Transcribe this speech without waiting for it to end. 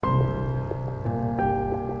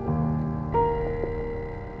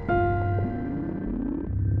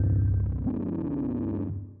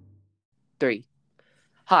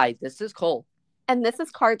Hi, this is Cole. And this is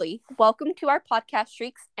Carly. Welcome to our podcast,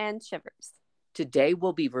 Shrieks and Shivers. Today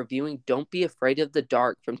we'll be reviewing Don't Be Afraid of the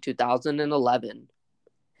Dark from 2011.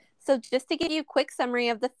 So, just to give you a quick summary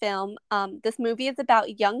of the film, this movie is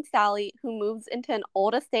about young Sally who moves into an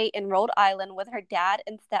old estate in Rhode Island with her dad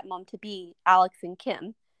and stepmom to be, Alex and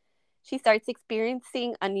Kim. She starts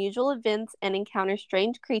experiencing unusual events and encounters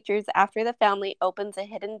strange creatures after the family opens a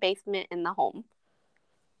hidden basement in the home.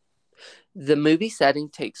 The movie setting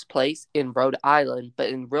takes place in Rhode Island, but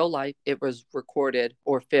in real life it was recorded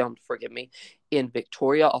or filmed, in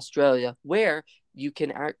Victoria, Australia, where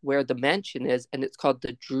where the mansion is, and it's called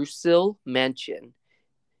the Drusill Mansion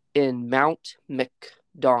in Mount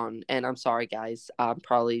McDon. And I'm sorry, guys, I'm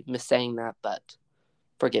probably missaying that, but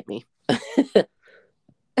forgive me.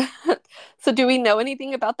 So, do we know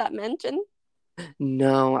anything about that mansion?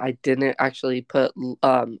 No, I didn't actually put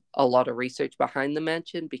a lot of research behind the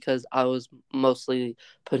mansion because I was mostly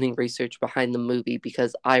putting research behind the movie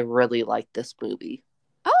because I really like this movie.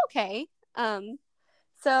 Oh, okay.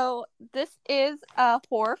 So this is a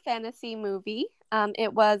horror fantasy movie.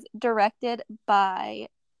 It was directed by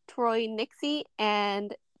Troy Nixie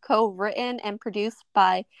and co-written and produced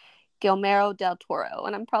by Guillermo del Toro.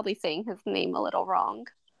 And I'm probably saying his name a little wrong.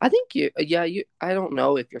 I think I don't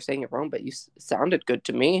know if you're saying it wrong, but sounded good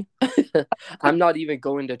to me. I'm not even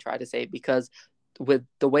going to try to say it because with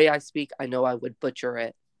the way I speak, I know I would butcher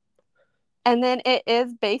it. And then it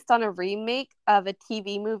is based on a remake of a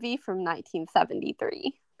TV movie from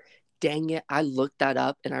 1973. Dang it, I looked that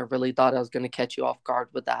up and I really thought I was going to catch you off guard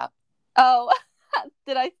with that. Oh,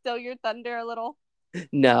 did I steal your thunder a little?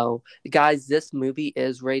 No, guys, this movie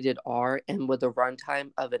is rated R and with a runtime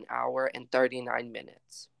of an hour and 39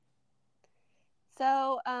 minutes.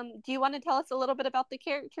 So, do you want to tell us a little bit about the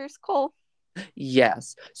characters, Cole?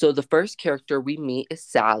 Yes. So the first character we meet is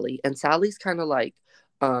Sally, and Sally's kind of like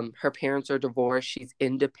her parents are divorced, she's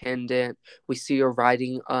independent. We see her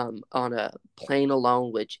riding on a plane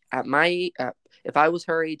alone, which if I was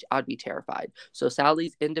her age, I'd be terrified. So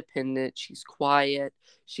Sally's independent, she's quiet.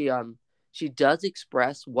 She does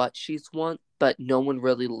express what she's want, but no one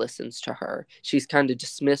really listens to her. She's kind of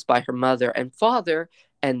dismissed by her mother and father,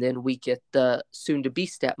 and then we get the soon to be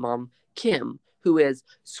stepmom, Kim, who is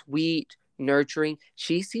sweet, nurturing.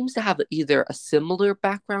 She seems to have either a similar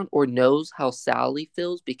background or knows how Sally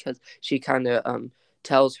feels because she kind of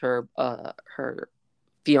tells her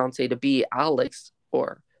fiance to be Alex,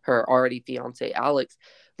 or her already fiance Alex,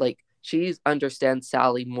 like she understands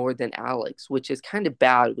Sally more than Alex, which is kind of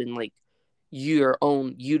bad when like you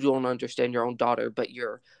don't understand your own daughter, but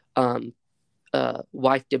your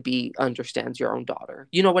wife to be understands your own daughter.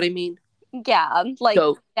 You know what I mean? Yeah, like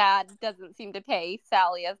So dad doesn't seem to pay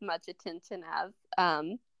Sally as much attention as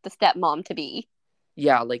the stepmom to be.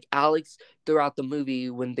 yeah, like Alex throughout the movie,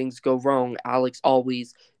 when things go wrong, Alex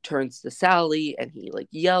always turns to Sally and he like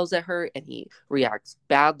yells at her and he reacts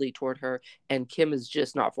badly toward her. And Kim is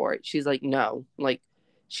just not for it. She's like, no, like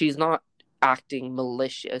she's not acting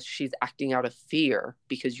malicious. She's acting out of fear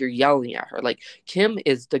because you're yelling at her. Like Kim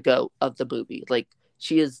is the goat of the movie. Like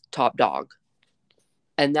she is top dog.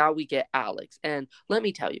 And now we get Alex. And let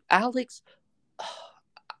me tell you, Alex,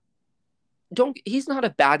 don't he's not a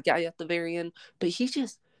bad guy at the very end, but he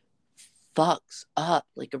just fucks up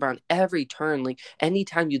like around every turn. Like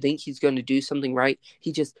anytime you think he's going to do something right,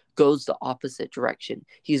 he just goes the opposite direction.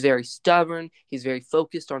 He's very stubborn, he's very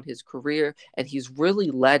focused on his career, and he's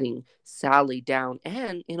really letting Sally down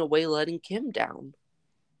and in a way letting Kim down.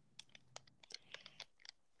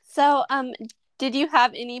 So, did you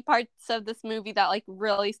have any parts of this movie that like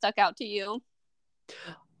really stuck out to you?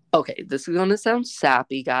 Okay, this is gonna sound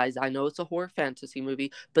sappy, guys. I know it's a horror fantasy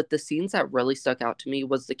movie, but the scenes that really stuck out to me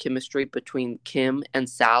was the chemistry between Kim and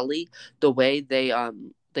Sally. The way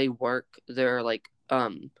they work, they're like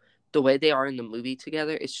the way they are in the movie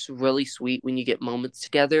together. It's just really sweet when you get moments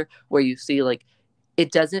together where you see like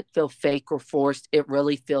it doesn't feel fake or forced. It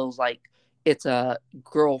really feels like it's a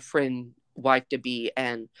girlfriend, wife to be,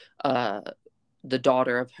 and uh the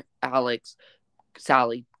daughter of Alex,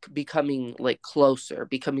 Sally, becoming like closer,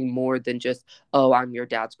 becoming more than just, oh, I'm your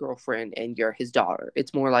dad's girlfriend and you're his daughter.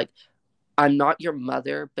 It's more like, I'm not your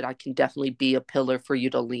mother, but I can definitely be a pillar for you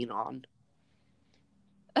to lean on.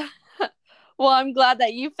 Well, I'm glad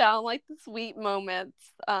that you found like the sweet moments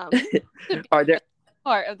to be are there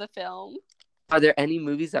part of the film. are there any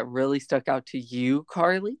movies that really stuck out to you,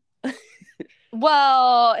 Carly?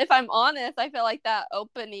 Well, if I'm honest, I feel like that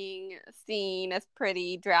opening scene is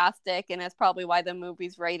pretty drastic and is probably why the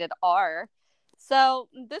movie's rated R. So,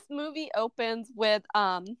 this movie opens with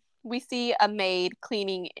we see a maid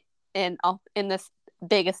cleaning in this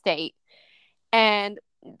big estate. And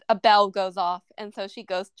a bell goes off, and so she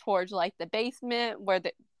goes towards like the basement where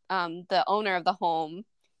the owner of the home,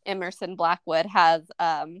 Emerson Blackwood, has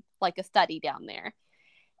like a study down there.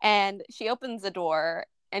 And she opens the door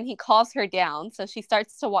and he calls her down. So she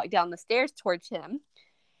starts to walk down the stairs towards him.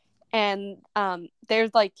 And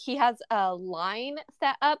there's like, he has a line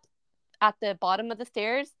set up at the bottom of the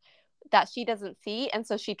stairs that she doesn't see. And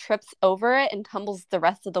so she trips over it and tumbles the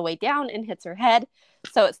rest of the way down and hits her head.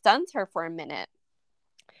 So it stuns her for a minute.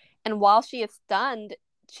 And while she is stunned,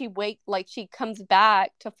 she comes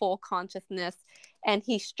back to full consciousness, and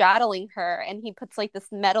he's straddling her and he puts like this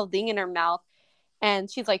metal thing in her mouth, and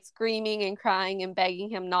she's like screaming and crying and begging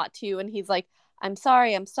him not to, and he's like, I'm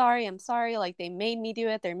sorry, I'm sorry, I'm sorry, like they made me do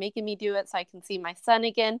it, they're making me do it so I can see my son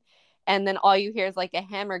again. And then all you hear is like a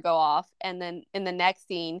hammer go off, and then in the next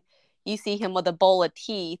scene you see him with a bowl of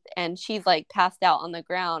teeth, and she's like passed out on the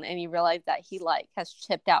ground, and you realize that he like has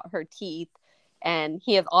chipped out her teeth, and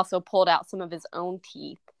he has also pulled out some of his own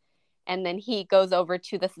teeth. And then he goes over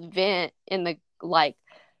to this vent in the like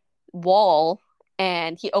wall,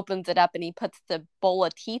 and he opens it up and he puts the bowl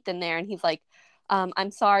of teeth in there, and he's like, I'm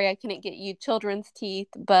sorry I couldn't get you children's teeth,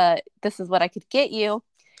 but this is what I could get you.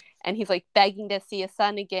 And he's like begging to see his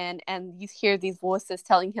son again, and you hear these voices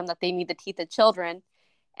telling him that they need the teeth of children.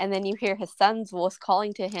 And then you hear his son's voice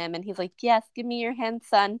calling to him, and he's like, yes, give me your hand,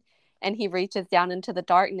 son. And he reaches down into the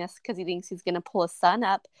darkness because he thinks he's going to pull his son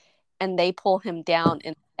up, and they pull him down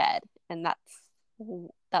instead. And that's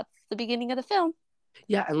the beginning of the film.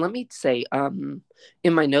 Yeah, and let me say,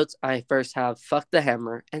 in my notes, I first have fuck the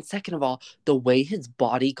hammer, and second of all, the way his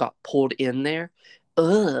body got pulled in there,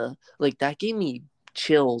 like that gave me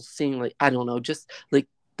chills. Seeing like I don't know, just like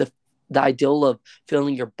the ideal of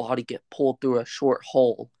feeling your body get pulled through a short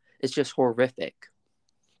hole. It's just horrific.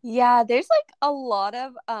 Yeah, there's like a lot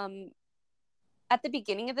of at the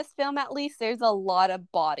beginning of this film, at least, there's a lot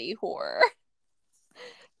of body horror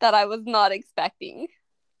that I was not expecting.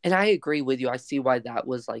 And I agree with you. I see why that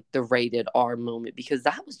was like the rated R moment because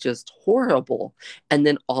that was just horrible. And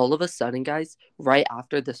then all of a sudden, guys, right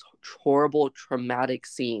after this horrible, traumatic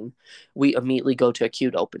scene, we immediately go to a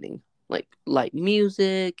cute opening. Like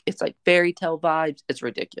music, it's like fairy tale vibes. It's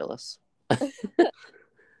ridiculous.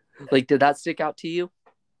 Like, did that stick out to you?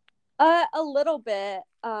 A little bit.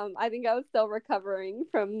 I think I was still recovering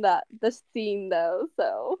from the scene though,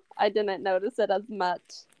 so I didn't notice it as much.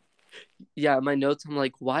 Yeah, my notes, I'm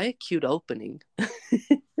like, why a cute opening?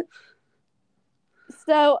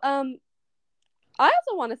 So, I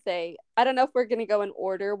also want to say, I don't know if we're going to go in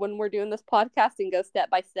order when we're doing this podcast and go step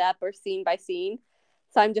by step or scene by scene.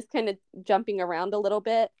 So I'm just kind of jumping around a little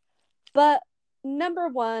bit. But number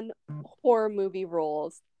one, horror movie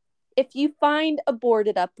rules. If you find a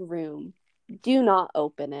boarded up room, do not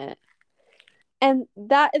open it. And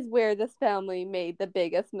that is where this family made the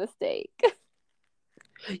biggest mistake.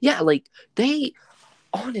 Yeah, like they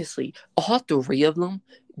honestly, all three of them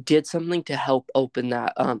did something to help open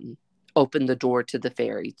the door to the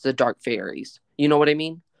fairies, the dark fairies. You know what I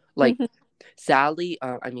mean? Like Sally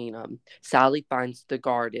finds the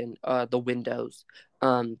garden, the windows.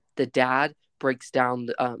 The dad breaks down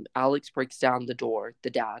Alex breaks down the door,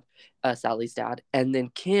 the dad, Sally's dad, and then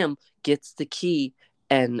Kim gets the key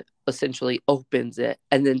and essentially opens it.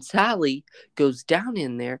 And then Sally goes down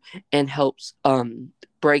in there and helps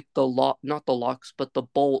break the lock, not the locks, but the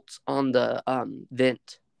bolts on the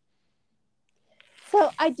vent.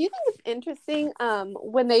 So I do think it's interesting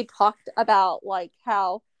when they talked about like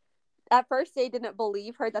how at first they didn't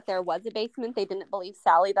believe her that there was a basement. They didn't believe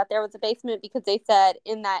Sally that there was a basement because they said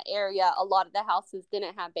in that area a lot of the houses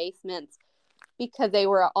didn't have basements because they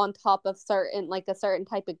were on top of a certain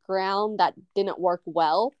type of ground that didn't work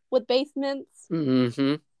well with basements.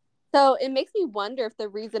 Mm-hmm. So it makes me wonder if the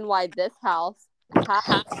reason why this house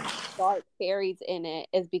has dark fairies in it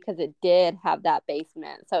is because it did have that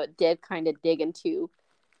basement. So it did kind of dig into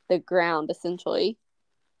the ground essentially.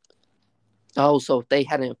 Oh, so if they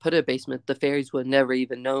hadn't put a basement, the fairies would never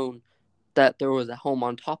even known that there was a home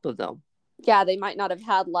on top of them. Yeah, they might not have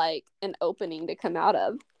had like an opening to come out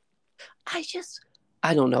of. I just,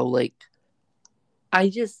 I don't know, like, I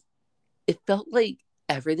just, it felt like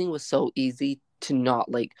everything was so easy to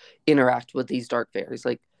not like interact with these dark fairies.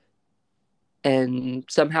 Like, and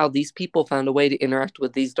somehow these people found a way to interact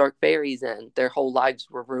with these dark fairies and their whole lives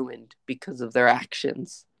were ruined because of their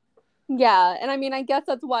actions. Yeah, and I mean, I guess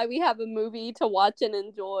that's why we have a movie to watch and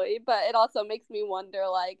enjoy, but it also makes me wonder,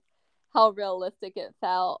 like, how realistic it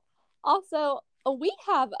felt. Also, we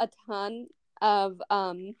have a ton of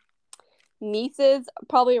nieces,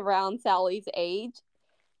 probably around Sally's age,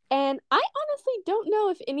 and I honestly don't know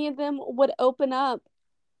if any of them would open up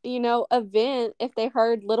a vent if they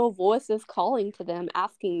heard little voices calling to them,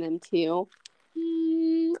 asking them to.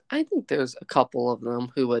 I think there's a couple of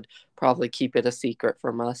them who would probably keep it a secret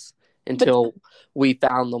from us But until we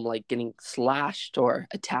found them like getting slashed or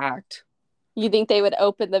attacked. you think they would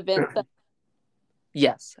open the vents?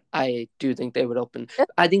 Yes, I do think they would open.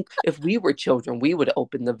 I think if we were children, we would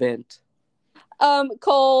open the vent.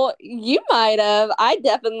 Cole, you might have. I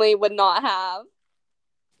definitely would not have.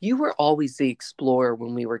 You were always the explorer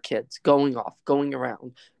when we were kids, going off, going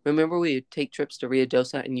around. Remember we would take trips to Rio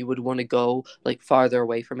Dosa and you would want to go like farther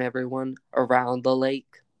away from everyone around the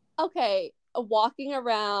lake? Okay, walking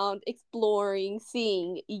around, exploring,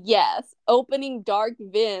 seeing, yes. Opening dark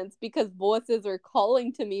vents because voices are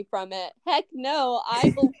calling to me from it. Heck no, I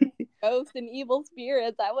believe in ghosts and evil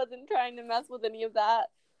spirits. I wasn't trying to mess with any of that.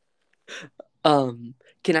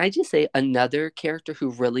 Can I just say another character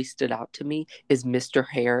who really stood out to me is Mr.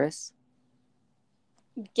 Harris.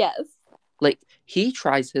 Yes. Like he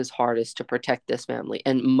tries his hardest to protect this family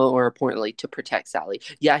and more importantly to protect Sally.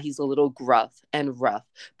 Yeah, he's a little gruff and rough,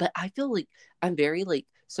 but I feel like I'm very like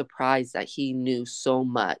surprised that he knew so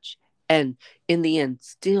much and in the end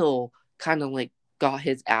still kind of like got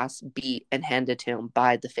his ass beat and handed to him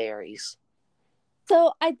by the fairies.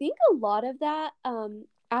 So I think a lot of that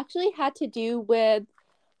actually had to do with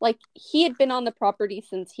like he had been on the property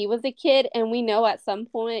since he was a kid, and we know at some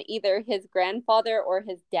point either his grandfather or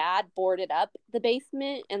his dad boarded up the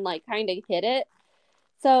basement and like kind of hid it.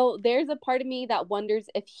 So there's a part of me that wonders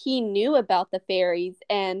if he knew about the fairies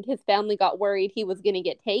and his family got worried he was going to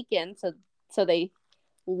get taken, so they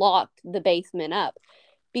locked the basement up.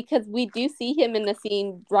 Because we do see him in the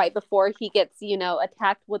scene right before he gets,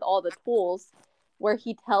 attacked with all the tools, where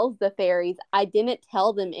he tells the fairies, "I didn't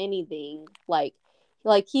tell them anything."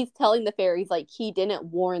 Like he's telling the fairies like he didn't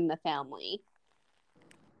warn the family.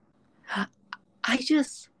 I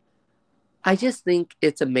just I just think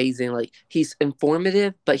it's amazing. Like he's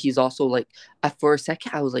informative, but he's also like for a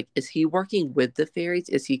second I was like, is he working with the fairies?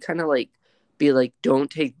 Is he kind of like be like, don't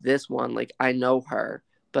take this one, like I know her.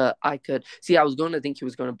 But I could see I was going to think he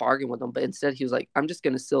was going to bargain with them, but instead he was like, I'm just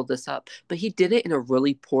going to seal this up. But he did it in a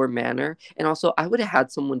really poor manner. And also I would have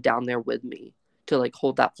had someone down there with me to like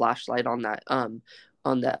hold that flashlight on that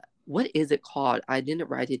what is it called? I didn't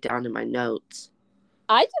write it down in my notes.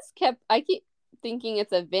 I keep thinking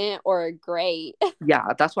it's a vent or a grate. Yeah,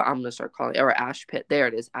 that's what I'm gonna start calling it, or ash pit. There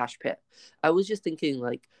it is, ash pit. I was just thinking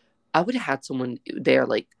like I would have had someone there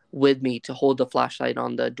like with me to hold the flashlight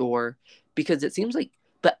on the door because it seems like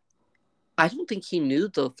but I don't think he knew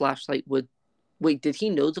the flashlight would wait, did he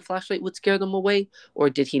know the flashlight would scare them away or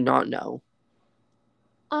did he not know?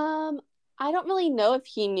 um, I don't really know if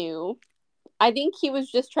he knew. I think he was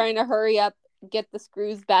just trying to hurry up, get the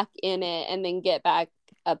screws back in it, and then get back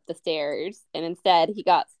up the stairs. And instead, he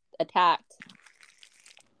got attacked.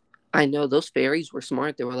 I know those fairies were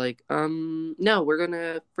smart. They were like, no, we're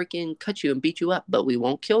gonna freaking cut you and beat you up, but we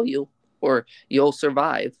won't kill you or you'll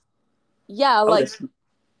survive. Yeah, Oh, like this.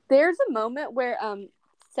 there's a moment where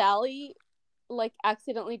Sally like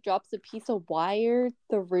accidentally drops a piece of wire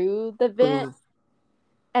through the vent, Oh,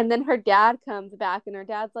 and then her dad comes back and her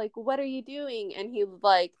dad's like, "What are you doing?" And he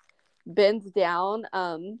like bends down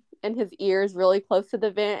and his ear is really close to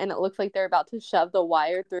the vent and it looks like they're about to shove the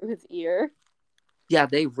wire through his ear. yeah,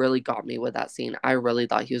 they really got me with that scene. I really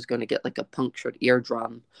thought he was going to get like a punctured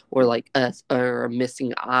eardrum or like a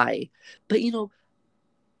missing eye. But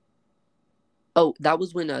oh, that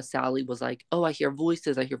was when Sally was like, "Oh, I hear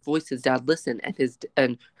voices. I hear voices. Dad, listen."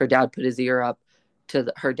 And her dad put his ear up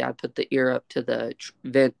her dad put the ear up to the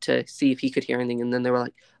vent to see if he could hear anything. And then they were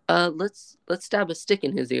like, let's stab a stick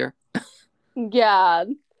in his ear." Yeah.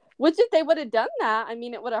 Which if they would have done that, I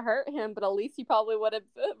mean, it would have hurt him, but at least he probably would have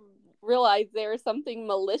realized there was something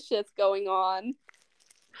malicious going on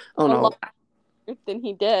Oh a no, lot than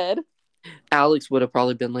he did. Alex would have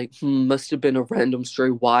probably been like, must have been a random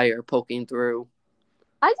stray wire poking through.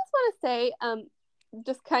 I just want to say,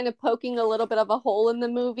 just kind of poking a little bit of a hole in the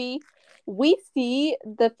movie. We see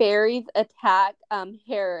the fairies attack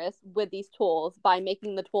Harris with these tools by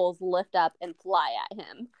making the tools lift up and fly at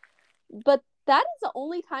him. But that is the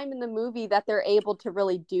only time in the movie that they're able to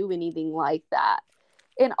really do anything like that.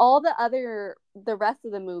 In all the rest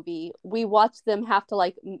of the movie, we watch them have to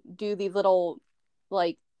like do these little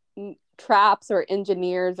like traps or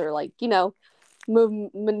engineers or like,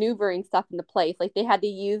 maneuvering stuff into place. Like they had to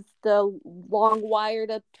use the long wire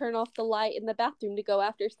to turn off the light in the bathroom to go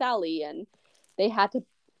after Sally, and they had to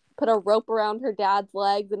put a rope around her dad's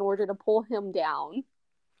legs in order to pull him down.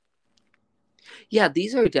 Yeah,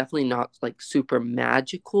 these are definitely not like super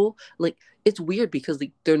magical. Like it's weird because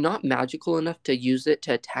like they're not magical enough to use it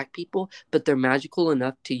to attack people, but they're magical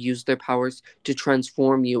enough to use their powers to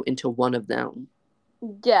transform you into one of them.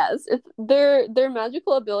 Yes, it's their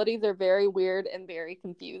magical abilities are very weird and very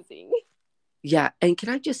confusing. Yeah, and can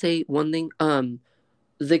I just say one thing?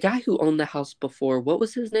 The guy who owned the house before, what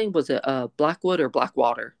was his name? Was it Blackwood or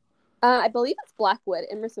Blackwater? I believe it's Blackwood,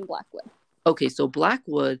 Emerson Blackwood. Okay, so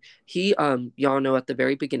Blackwood, he y'all know at the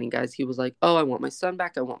very beginning, guys, he was like, "Oh, I want my son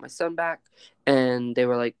back. I want my son back." And they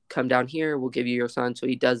were like, "Come down here. We'll give you your son." So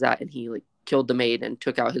he does that and he like killed the maid and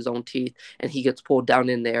took out his own teeth and he gets pulled down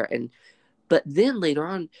in there and but then later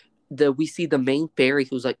on we see the main fairy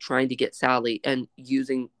who's like trying to get Sally and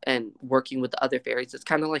using and working with the other fairies. It's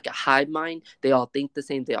kind of like a hive mind. They all think the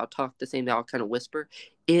same, they all talk the same, they all kind of whisper.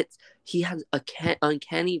 It's he has a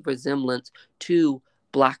uncanny resemblance to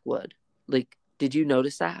Blackwood. Like, did you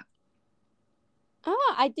notice that?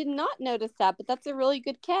 Ah, I did not notice that, but that's a really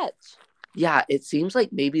good catch. Yeah, it seems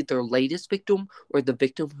like maybe their latest victim or the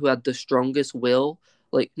victim who had the strongest will,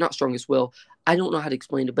 like not strongest will, I don't know how to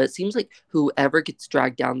explain it, but it seems like whoever gets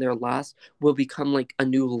dragged down there last will become like a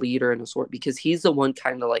new leader in a sort because he's the one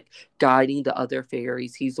kind of like guiding the other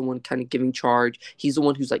fairies. He's the one kind of giving charge. He's the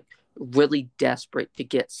one who's like really desperate to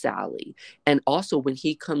get Sally. And also when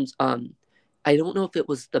he comes I don't know if it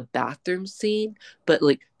was the bathroom scene, but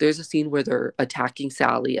like there's a scene where they're attacking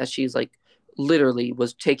Sally as she's like literally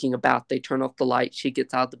was taking a bath. They turn off the light. She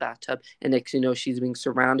gets out of the bathtub, and next you know she's being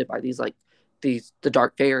surrounded by these like these the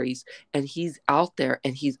dark fairies, and he's out there,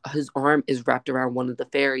 and his arm is wrapped around one of the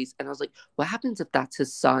fairies, and I was like, what happens if that's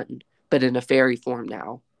his son, but in a fairy form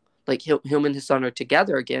now? Like him and his son are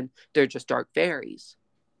together again. They're just dark fairies.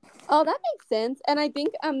 Oh, that makes sense. And I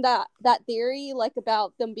think that theory, like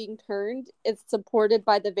about them being turned, is supported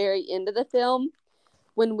by the very end of the film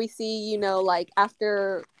when we see, like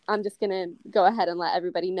after I'm just gonna go ahead and let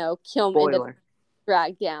everybody know Kim ended up Spoiler.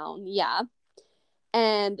 dragged down. Yeah.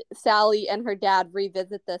 And Sally and her dad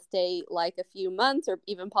revisit the estate like a few months or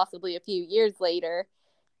even possibly a few years later.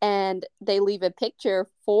 And they leave a picture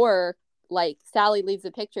for, like, Sally leaves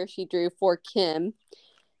a picture she drew for Kim.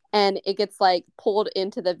 And it gets like pulled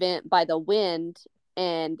into the vent by the wind.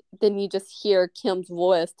 And then you just hear Kim's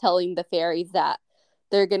voice telling the fairies that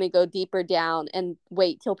they're going to go deeper down and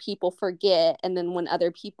wait till people forget. And then when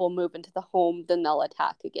other people move into the home, then they'll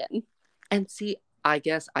attack again. And see, I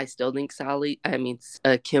guess I still think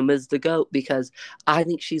Kim is the goat because I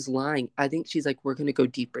think she's lying. I think she's like, we're gonna go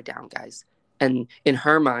deeper down, guys. And in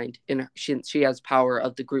her mind, she has power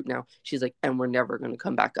of the group now. She's like, and we're never gonna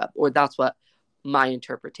come back up. Or that's what my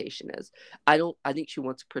interpretation is. I don't. I think she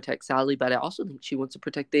wants to protect Sally, but I also think she wants to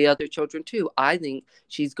protect the other children too. I think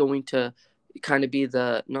she's going to kind of be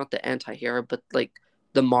the not the anti-hero, but like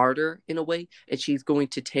the martyr in a way, and she's going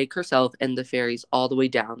to take herself and the fairies all the way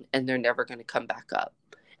down, and they're never going to come back up.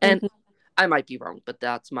 And Mm-hmm. I might be wrong, but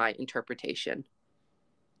that's my interpretation.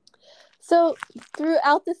 So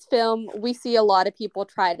throughout this film, we see a lot of people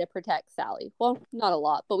try to protect Sally. Well, not a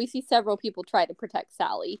lot, but we see several people try to protect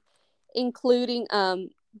Sally, including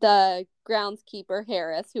the groundskeeper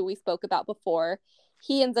Harris, who we spoke about before.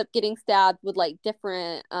 He ends up getting stabbed with like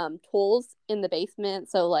different tools in the basement,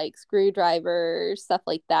 so like screwdrivers, stuff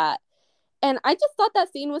like that. And I just thought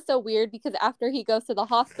that scene was so weird because after he goes to the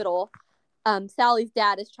hospital, Sally's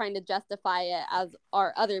dad is trying to justify it as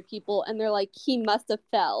are other people, and they're like, he must have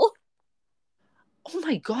fell. Oh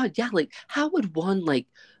my god, yeah, like how would one like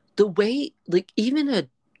the way like even a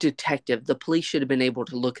detective, the police should have been able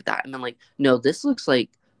to look at that and been like, no, this looks like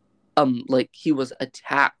he was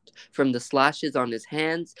attacked from the slashes on his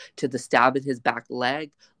hands to the stab in his back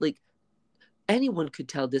leg. Like anyone could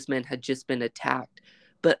tell this man had just been attacked.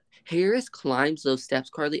 But Harris climbs those steps,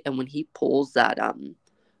 Carly, and when he pulls that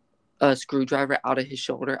screwdriver out of his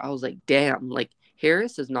shoulder, I was like, damn, like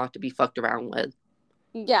Harris is not to be fucked around with.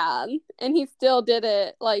 Yeah, and he still did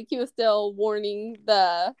it. Like, he was still warning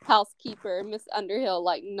the housekeeper, Miss Underhill,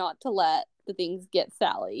 like, not to let the things get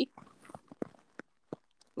Sally.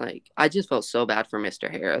 Like, I just felt so bad for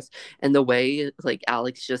Mr. Harris. And the way, like,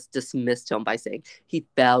 Alex just dismissed him by saying he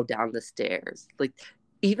fell down the stairs. Like,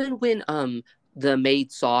 even when the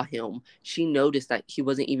maid saw him, she noticed that he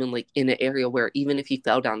wasn't even like in an area where even if he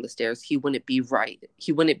fell down the stairs, he wouldn't be right.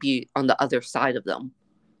 He wouldn't be on the other side of them.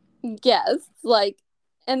 Yes, like,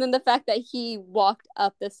 and then the fact that he walked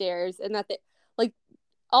up the stairs and that they, like,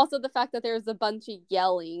 also the fact that there was a bunch of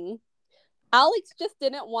yelling. Alex just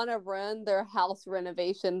didn't want to run their house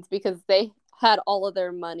renovations because they had all of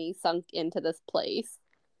their money sunk into this place.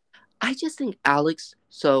 I just think Alex.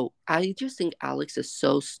 So I just think Alex is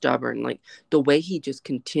so stubborn. Like the way he just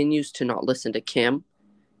continues to not listen to Kim,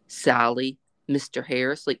 Sally, Mr.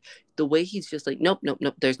 Harris, like the way he's just like, nope, nope,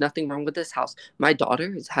 nope, there's nothing wrong with this house. My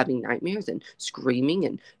daughter is having nightmares and screaming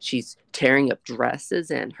and she's tearing up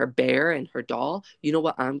dresses and her bear and her doll. You know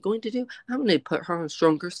what I'm going to do? I'm going to put her on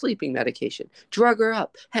stronger sleeping medication, drug her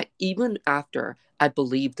up. Heck, even after I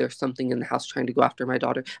believe there's something in the house trying to go after my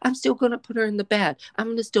daughter, I'm still going to put her in the bed. I'm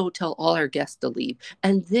going to still tell all our guests to leave.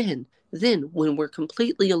 And then when we're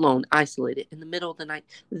completely alone, isolated in the middle of the night,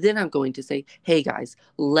 then I'm going to say, hey guys,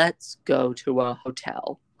 let's go to a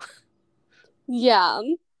hotel. Yeah.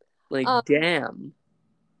 Like, Um, damn.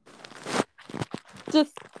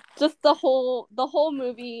 just just the whole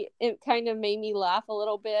movie, it kind of made me laugh a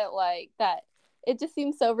little bit, like that. It just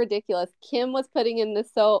seems so ridiculous. Kim was putting in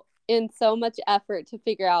so much effort to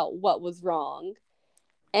figure out what was wrong.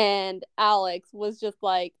 And Alex was just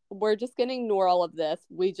like, we're just going to ignore all of this.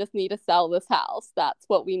 We just need to sell this house. That's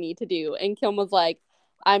what we need to do. And Kim was like,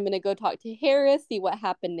 I'm going to go talk to Harris, see what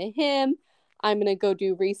happened to him. I'm going to go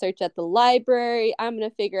do research at the library. I'm going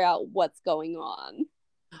to figure out what's going on.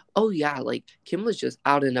 Oh, yeah, like Kim was just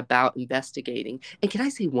out and about investigating. And can I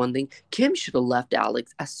say one thing? Kim should have left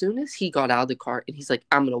Alex as soon as he got out of the car and he's like,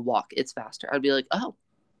 I'm going to walk. It's faster. I'd be like, oh,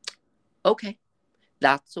 okay.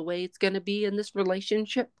 That's the way it's going to be in this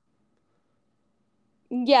relationship.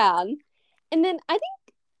 Yeah. And then I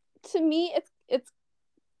think, to me, it's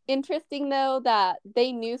interesting though that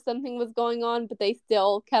they knew something was going on, but they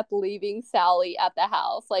still kept leaving Sally at the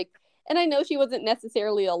house. Like, and I know she wasn't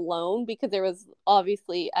necessarily alone because there was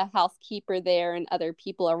obviously a housekeeper there and other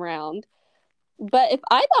people around. But if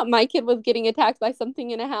I thought my kid was getting attacked by something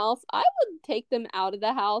in a house, I would take them out of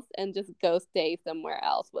the house and just go stay somewhere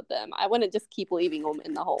else with them. I wouldn't just keep leaving them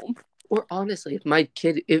in the home. Or honestly, if my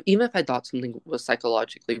kid, even if I thought something was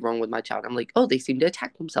psychologically wrong with my child, I'm like, oh, they seem to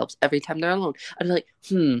attack themselves every time they're alone. I'd be like,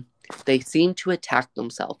 they seem to attack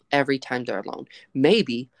themselves every time they're alone.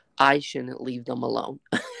 Maybe I shouldn't leave them alone.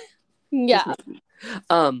 Just Yeah. maybe.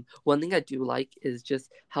 One thing I do like is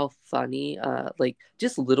just how funny, like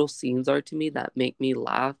just little scenes are to me that make me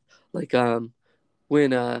laugh. Like, when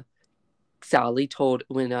when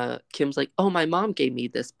Kim's like, oh, my mom gave me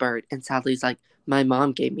this bird, and Sally's like, my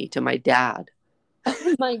mom gave me to my dad.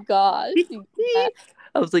 Oh my gosh. Yeah.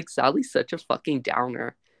 I was like, Sally's such a fucking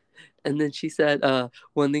downer. And then she said,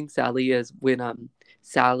 one thing Sally is when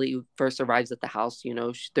Sally first arrives at the house,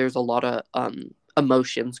 there's a lot of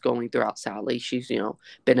emotions going throughout Sally. She's,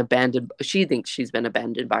 been abandoned. She thinks she's been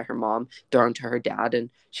abandoned by her mom, thrown to her dad, and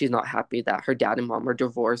she's not happy that her dad and mom are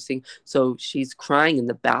divorcing. So she's crying in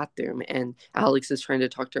the bathroom, and Alex is trying to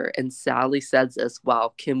talk to her. And Sally says this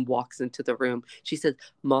while Kim walks into the room. She says,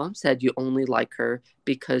 Mom said you only like her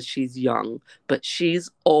because she's young, but she's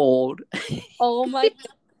old. Oh my.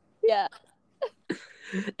 Yeah.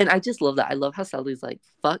 And I just love that. I love how Sally's like,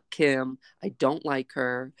 fuck Kim. I don't like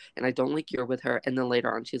her. And I don't like you're with her. And then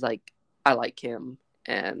later on, she's like, I like Kim.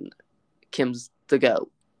 And Kim's the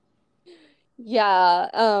goat. Yeah.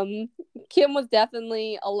 Kim was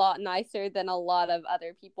definitely a lot nicer than a lot of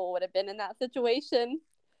other people would have been in that situation.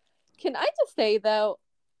 Can I just say though,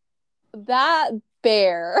 that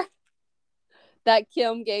bear that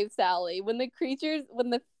Kim gave Sally, when the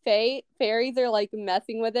fairies are like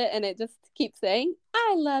messing with it and it just keeps saying,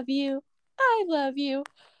 I love you. I love you.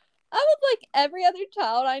 I was like, every other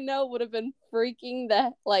child I know would have been freaking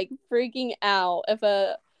out if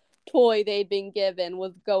a toy they'd been given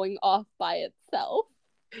was going off by itself.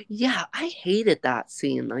 Yeah, I hated that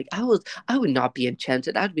scene. Like I would not be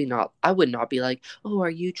enchanted. I would not be like, oh, are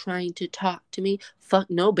you trying to talk to me? Fuck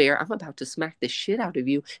no, bear. I'm about to smack the shit out of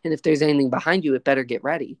you. And if there's anything behind you, it better get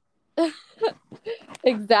ready.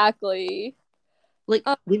 Exactly. Like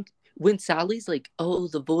Um, when Sally's like, oh,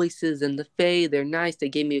 the voices and the Fae, they're nice. They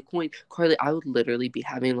gave me a coin. Carly, I would literally be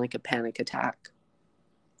having like a panic attack.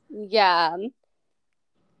 yeah.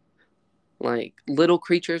 Like little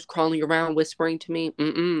creatures crawling around whispering to me,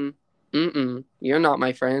 you're not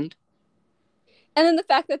my friend. And then the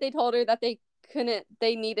fact that they told her that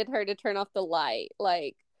they needed her to turn off the light.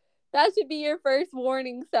 Like, that should be your first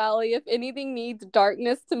warning, Sally. If anything needs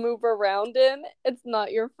darkness to move around in, it's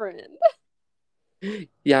not your friend.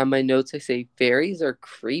 Yeah, in my notes I say fairies are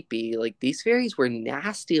creepy. Like these fairies were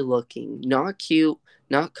nasty looking, not cute,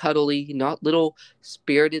 not cuddly, not little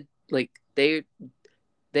spirited. Like they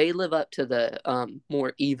live up to the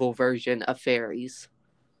more evil version of fairies.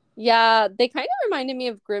 Yeah, they kind of reminded me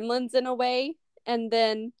of gremlins in a way. And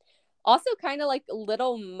then also kind of like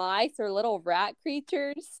little mice or little rat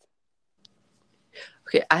creatures.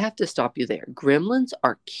 Okay, I have to stop you there. Gremlins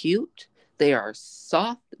are cute. They are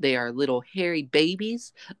soft. They are little hairy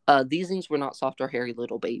babies. These things were not soft or hairy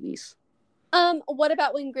little babies. What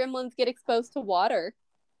about when gremlins get exposed to water?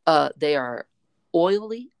 They are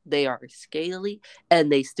oily, they are scaly,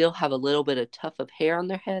 and they still have a little bit of tuft of hair on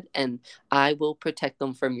their head, and I will protect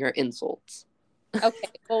them from your insults. Okay,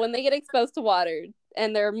 well, when they get exposed to water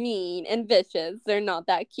and they're mean and vicious, they're not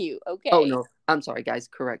that cute, Oh okay? no, I'm sorry, guys.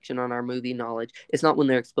 Correction on our movie knowledge. It's not when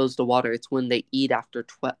they're exposed to water. It's when they eat after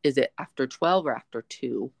 12. Is it after 12 or after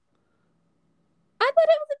 2? I thought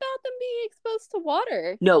it was about them being exposed to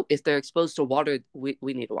water. No, if they're exposed to water, we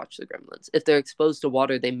need to watch the Gremlins. If they're exposed to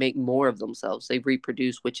water, they make more of themselves. They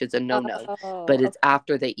reproduce, which is a no-no. But Oh, it's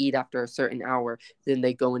after they eat after a certain hour, then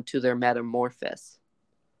they go into their metamorphosis.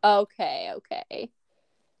 okay, okay.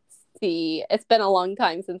 See, it's been a long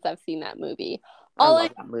time since I've seen that movie. I All I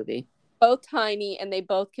love that movie. both tiny and they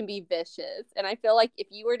both can be vicious. And I feel like if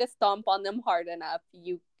you were to stomp on them hard enough,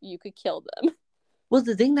 you could kill them. Well,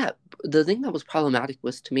 the thing that was problematic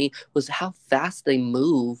was to me was how fast they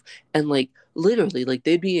move, and like literally like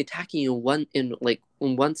they'd be attacking you in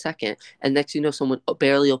 1 second, and next you know someone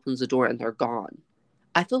barely opens the door and they're gone.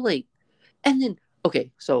 I feel like, and then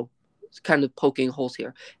okay, so it's kind of poking holes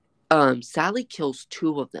here. Sally kills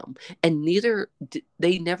two of them, and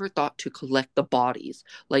they never thought to collect the bodies.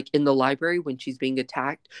 Like in the library when she's being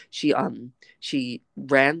attacked, she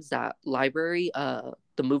rans that library,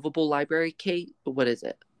 the movable library case. What is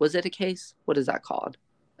it? Was it a case? What is that called?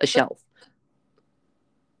 A shelf.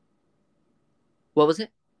 What was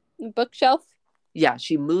it? Bookshelf? Yeah,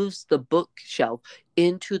 she moves the bookshelf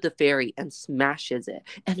into the ferry and smashes it.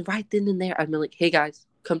 And right then and there, I'm like, hey guys,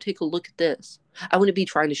 come take a look at this. I wouldn't be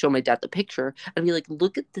trying to show my dad the picture. I'd be like,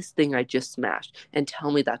 look at this thing I just smashed and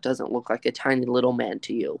tell me that doesn't look like a tiny little man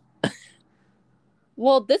to you.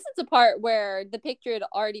 Well, this is the part where the picture had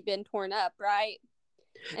already been torn up, right?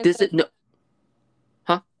 And This so is no,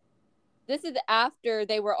 huh? this is after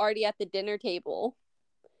they were already at the dinner table.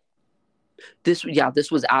 This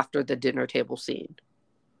was after the dinner table scene.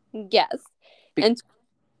 Yes. Be- And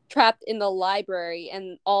trapped in the library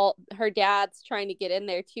and all her dad's trying to get in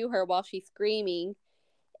there to her while she's screaming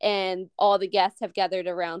and all the guests have gathered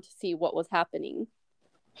around to see what was happening.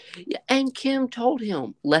 Yeah, and Kim told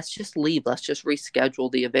him, let's just leave. Let's just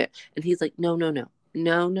reschedule the event. And he's like, no, no, no.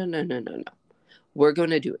 No, no, no, no, no, no. We're going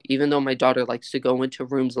to do it. Even though my daughter likes to go into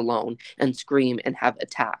rooms alone and scream and have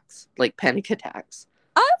attacks, like panic attacks.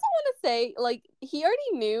 I also want to say, like, he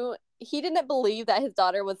already knew he didn't believe that his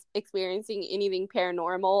daughter was experiencing anything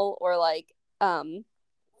paranormal or like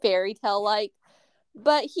fairy tale like,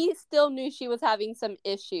 but he still knew she was having some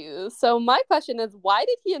issues. So my question is, why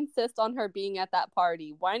did he insist on her being at that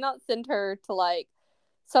party? Why not send her to like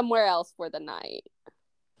somewhere else for the night?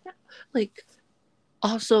 Like,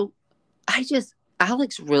 also,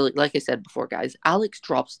 Alex really, like I said before, guys, Alex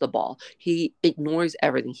drops the ball. He ignores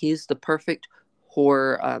everything. He's the perfect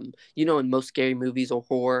horror. In most scary movies or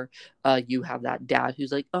horror, you have that dad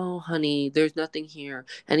who's like, "Oh, honey, there's nothing here.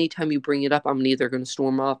 Anytime you bring it up, I'm either gonna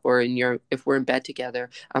storm off, or if we're in bed together,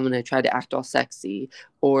 I'm gonna try to act all sexy."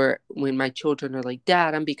 Or when my children are like,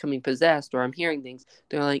 "Dad, I'm becoming possessed," or I'm hearing things,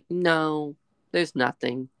 they're like, "No, there's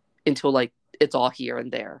nothing," until like it's all here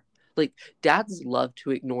and there. Like dads love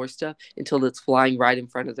to ignore stuff until it's flying right in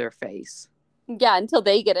front of their face. Yeah, until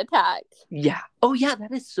they get attacked. Yeah. Oh yeah,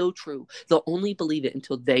 that is so true. They'll only believe it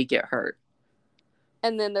until they get hurt,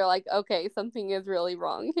 And then they're like, okay, something is really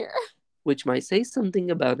wrong here. which might say something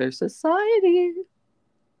about our society.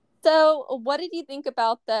 So, what did you think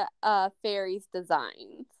about the fairies'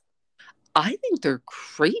 designs? I think they're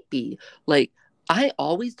creepy. Like I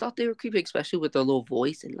always thought they were creepy, especially with their little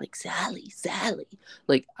voice and like Sally, Sally.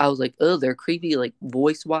 Like I was like, oh, they're creepy, like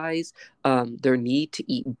voice wise. Their need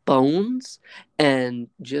to eat bones and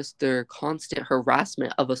just their constant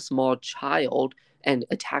harassment of a small child and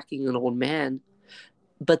attacking an old man.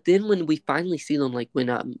 But then when we finally see them, like when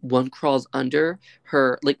one crawls under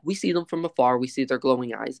her, like we see them from afar, we see their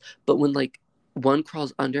glowing eyes. But when like one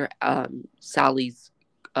crawls under Sally's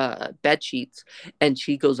bed sheets, and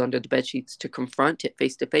she goes under the bed sheets to confront it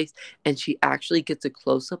face to face, and she actually gets a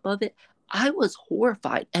close up of it, I was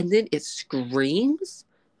horrified. And then it screams.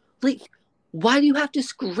 Like, why do you have to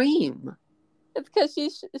scream? It's because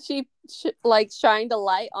she like shined a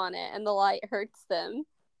light on it, and the light hurts them.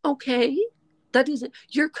 Okay, that isn't.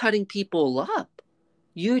 You're cutting people up.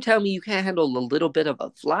 You tell me you can't handle a little bit of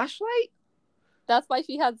a flashlight? That's why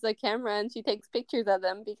she has the camera and she takes pictures of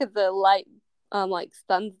them because the light like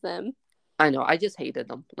stuns them. I know, I just hated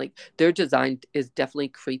them. Like their design is definitely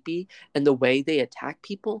creepy, and the way they attack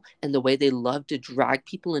people and the way they love to drag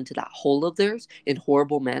people into that hole of theirs in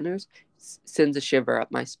horrible manners sends a shiver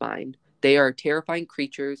up my spine. They are terrifying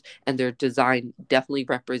creatures, and their design definitely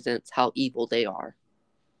represents how evil they are.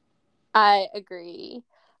 I agree.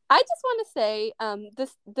 I just want to say,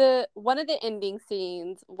 this the one of the ending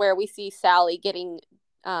scenes where we see Sally getting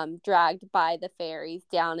dragged by the fairies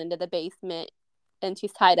down into the basement, and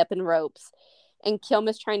she's tied up in ropes, and Kim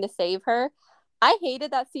is trying to save her. I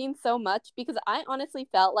hated that scene so much because I honestly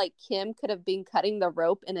felt like Kim could have been cutting the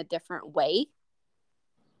rope in a different way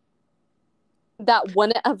that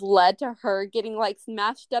wouldn't have led to her getting like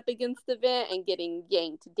smashed up against the vent and getting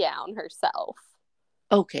yanked down herself.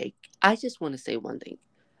 Okay, I just want to say one thing.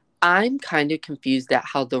 I'm kind of confused at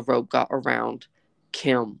how the rope got around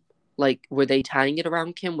Kim. Like, were they tying it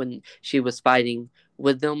around Kim when she was fighting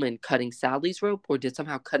with them and cutting Sally's rope, or did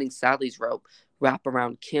somehow cutting Sally's rope wrap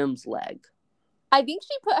around Kim's leg? I think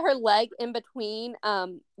she put her leg in between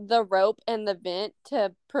the rope and the vent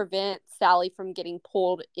to prevent Sally from getting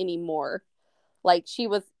pulled anymore. Like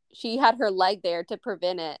she had her leg there to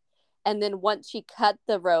prevent it. And then once she cut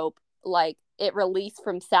the rope, like it released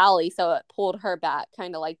from Sally, so it pulled her back,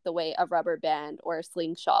 kind of like the way a rubber band or a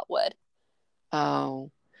slingshot would.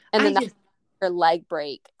 Oh, And I then that just, her leg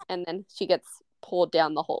break, and then she gets pulled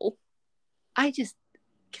down the hole. I just,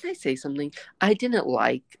 can I say something? I didn't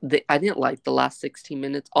like the last 16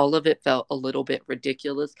 minutes. All of it felt a little bit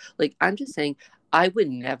ridiculous. Like, I'm just saying, I would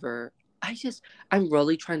never. I'm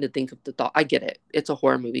really trying to think of the thought. I get it. It's a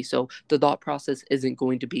horror movie, so the thought process isn't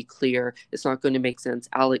going to be clear. It's not going to make sense.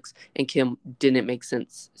 Alex and Kim didn't make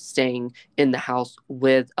sense staying in the house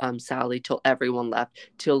with Sally till everyone left,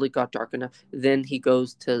 till it got dark enough. Then he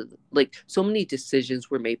goes to, like, so many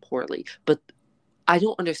decisions were made poorly. But I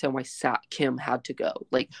don't understand why Kim had to go.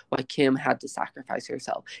 Like, why Kim had to sacrifice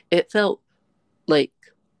herself. It felt like,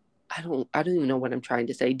 I don't even know what I'm trying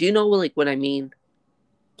to say. Do you know, like, what I mean?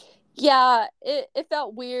 Yeah, it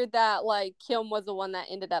felt weird that like Kim was the one that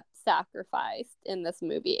ended up sacrificed in this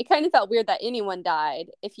movie. It kind of felt weird that anyone died.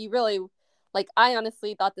 If you really like, I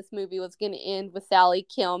honestly thought this movie was going to end with Sally,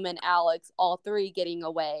 Kim, and Alex all three getting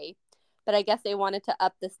away. But I guess they wanted to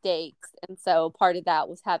up the stakes, and so part of that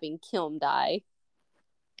was having Kim die.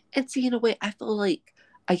 And see, in a way, I feel like,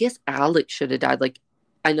 I guess Alex should have died. Like,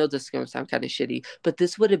 I know this is going to sound kind of shitty, but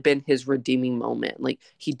this would have been his redeeming moment. Like,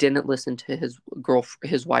 he didn't listen to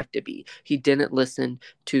his wife to be. He didn't listen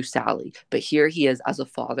to Sally. But here he is as a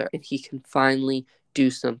father, and he can finally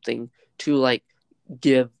do something to, like,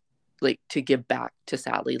 give to give back to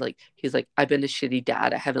Sally. Like, he's like, I've been a shitty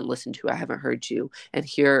dad. I haven't listened to you. I haven't heard you. And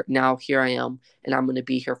here I am, and I'm gonna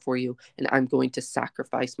be here for you, and I'm going to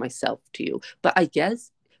sacrifice myself to you. But I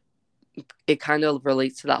guess it kind of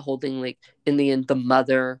relates to that whole thing, like, in the end, the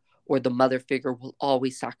mother or the mother figure will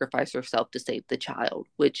always sacrifice herself to save the child,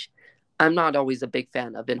 which I'm not always a big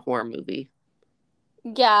fan of in horror movie.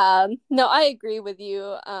 Yeah, no, I agree with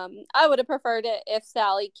you. I would have preferred it if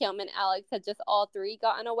Sally, Kim, and Alex had just all three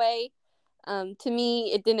gotten away. To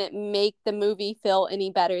me, it didn't make the movie feel any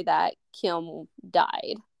better that Kim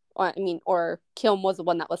died. Or I mean, or Kim was the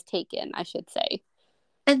one that was taken, I should say.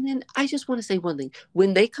 And then I just want to say one thing.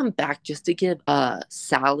 When they come back just to give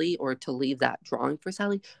Sally, or to leave that drawing for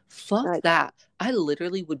Sally, fuck Right. that. I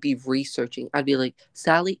literally would be researching. I'd be like,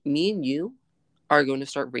 Sally, me and you are going to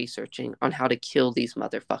start researching on how to kill these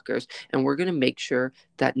motherfuckers. And we're going to make sure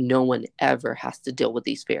that no one ever has to deal with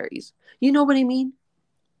these fairies. You know what I mean?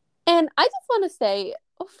 And I just want to say,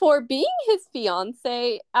 for being his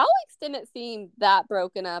fiance, Alex didn't seem that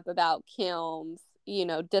broken up about Kim's,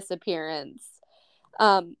 disappearance.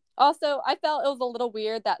 Also, I felt it was a little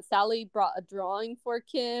weird that Sally brought a drawing for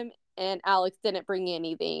Kim and Alex didn't bring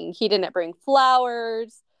anything. He didn't bring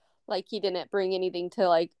flowers, like he didn't bring anything to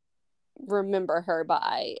like remember her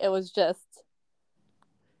by. It was just,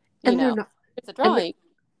 you And they're know, not, it's a and they're, drawing.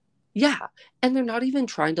 yeah. And they're not even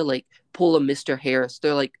trying to, like, pull a Mr. Harris.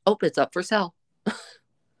 They're like, oh, it's up for sale.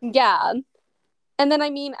 Yeah. And then I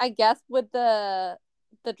mean, I guess with the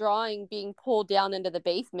drawing being pulled down into the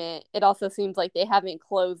basement, it also seems like they haven't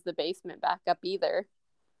closed the basement back up either.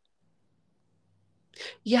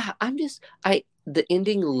 Yeah, the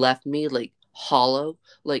ending left me, like, hollow.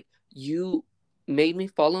 Like, you made me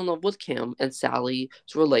fall in love with Kim and Sally's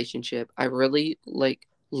relationship. I really, like,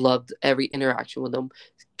 loved every interaction with them.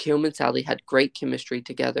 Kim and Sally had great chemistry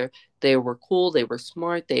together. They were cool, they were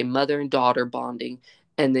smart, they mother and daughter bonding.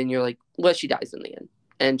 And then you're like, well, she dies in the end.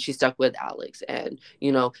 And she stuck with Alex. And,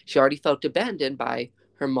 she already felt abandoned by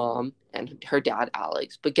her mom and her dad,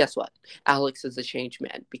 Alex. But guess what? Alex is a changed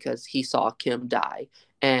man because he saw Kim die,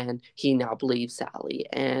 and he now believes Sally,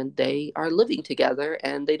 and they are living together,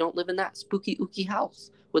 and they don't live in that spooky ooky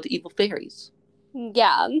house with evil fairies.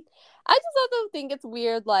 Yeah. I just also think it's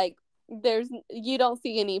weird, like You don't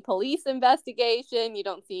see any police investigation, you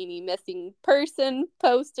don't see any missing person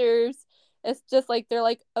posters. It's just like they're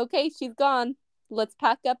like, okay, she's gone. Let's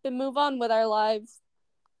pack up and move on with our lives.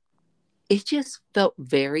 It just felt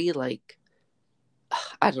very like,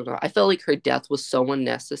 I don't know. I felt like her death was so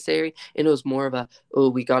unnecessary, and it was more of a, oh,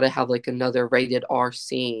 we got to have like another rated R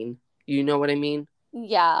scene. You know what I mean?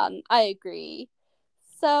 Yeah, I agree.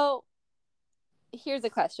 So here's a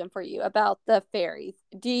question for you about the fairies.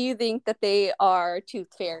 Do you think that they are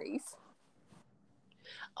tooth fairies?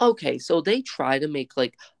 Okay, so they try to make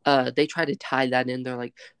like they try to tie that in. They're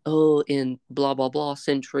like, oh, in blah blah blah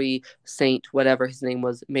century, Saint whatever his name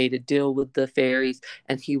was made a deal with the fairies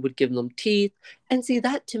and he would give them teeth. And see,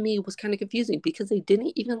 that to me was kind of confusing because they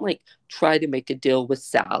didn't even like try to make a deal with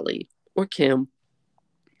Sally or Kim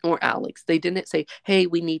or Alex. They didn't say, hey,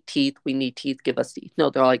 we need teeth, give us teeth. No,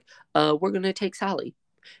 they're like, we're gonna take Sally.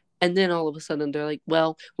 And then all of a sudden they're like,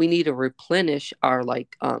 well, we need to replenish our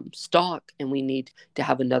like stock and we need to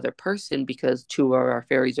have another person because two of our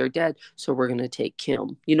fairies are dead. So we're gonna take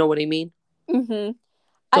Kim. You know what I mean? Mm-hmm.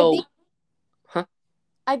 I So think huh?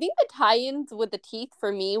 I think the tie-ins with the teeth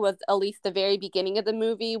for me was at least the very beginning of the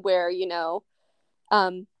movie where,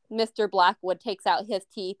 Mr. Blackwood takes out his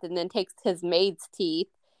teeth and then takes his maid's teeth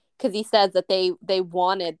because he says that they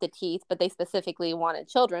wanted the teeth, but they specifically wanted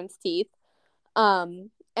children's teeth.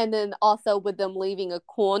 And then also with them leaving a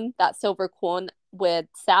coin, that silver coin with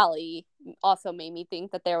Sally also made me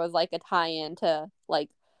think that there was like a tie-in to like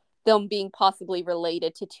them being possibly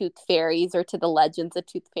related to tooth fairies or to the legends of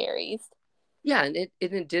tooth fairies. Yeah, and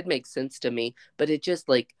it did make sense to me, but it just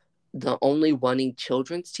like the only wanting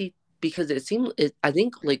children's teeth because it seemed I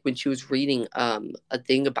think like when she was reading a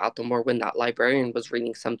thing about them or when that librarian was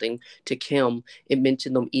reading something to Kim, it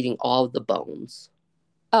mentioned them eating all of the bones.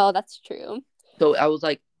 Oh, that's true. So I was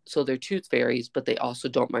like, so they're tooth fairies, but they also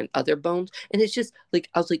don't mind other bones. And it's just like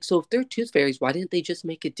I was like, so if they're tooth fairies, why didn't they just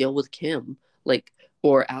make a deal with Kim, like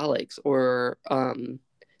or Alex or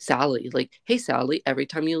Sally? Like, hey Sally, every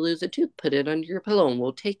time you lose a tooth, put it under your pillow and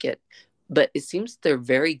we'll take it. But it seems they're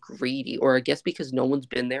very greedy, or I guess because no one's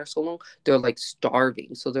been there so long, they're like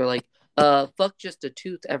starving. So they're like, fuck just a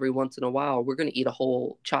tooth every once in a while. We're gonna eat a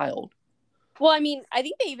whole child. Well, I mean, I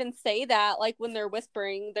think they even say that like when they're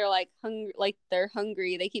whispering, they're like they're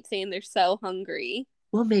hungry. They keep saying they're so hungry.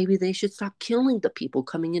 Well, maybe they should stop killing the people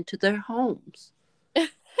coming into their homes.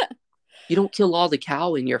 You don't kill all the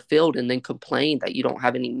cow in your field and then complain that you don't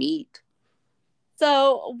have any meat.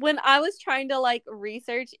 So when I was trying to like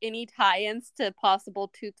research any tie-ins to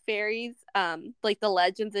possible tooth fairies, like the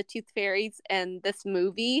legends of tooth fairies and this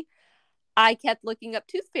movie, I kept looking up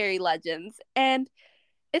tooth fairy legends, and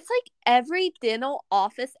it's like every dental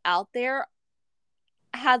office out there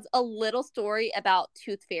has a little story about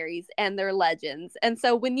tooth fairies and their legends. And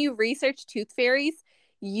so when you research tooth fairies,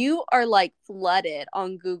 you are like flooded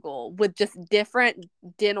on Google with just different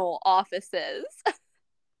dental offices,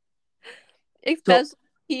 So,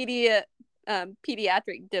 especially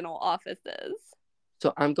pediatric dental offices.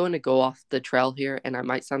 so I'm going to go off the trail here, and I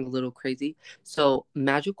might sound a little crazy. So,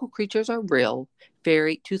 magical creatures are real,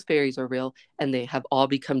 tooth fairies are real, and they have all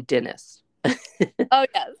become dentists. Oh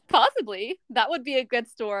yes, possibly that would be a good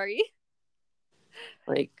story.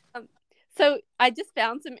 Like, Um, so I just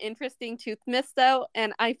found some interesting tooth myths though,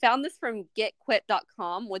 and I found this from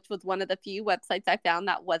getquip.com, which was one of the few websites I found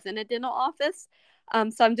that wasn't a dental office.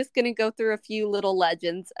 So I'm just going to go through a few little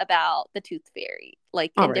legends about the tooth fairy,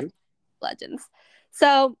 like all in right. different legends.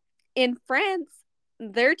 So in France,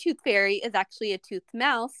 their tooth fairy is actually a toothed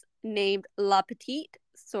mouse named La Petite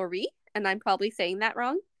Souris, and I'm probably saying that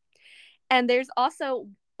wrong. And there's also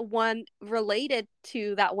one related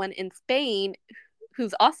to that one in Spain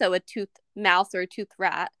who's also a tooth mouse or a tooth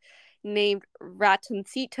rat named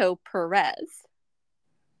Ratoncito Perez.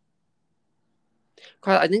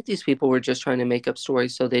 Carl, I think these people were just trying to make up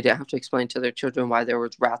stories so they didn't have to explain to their children why there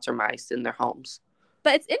was rats or mice in their homes.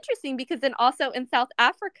 But it's interesting because then also in South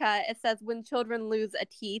Africa, it says when children lose a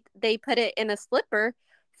teeth, they put it in a slipper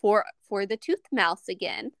for the tooth mouse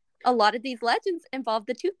again. A lot of these legends involve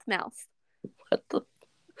the tooth mouse. What the?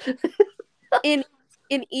 In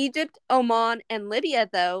in Egypt, Oman, and Libya,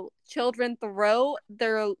 though, children throw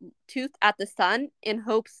their tooth at the sun in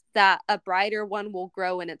hopes that a brighter one will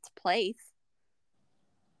grow in its place.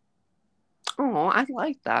 Oh, I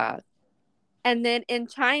like that. And then in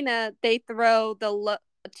China, they throw the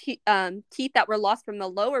teeth that were lost from the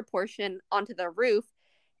lower portion onto the roof,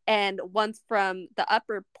 and ones from the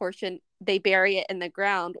upper portion, they bury it in the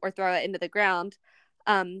ground or throw it into the ground,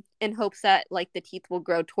 in hopes that like the teeth will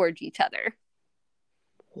grow towards each other.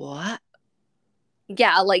 What?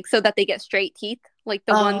 Yeah, like so that they get straight teeth. Like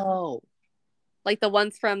the ones Oh, like the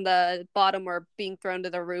ones from the bottom are being thrown to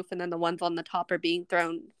the roof, and then the ones on the top are being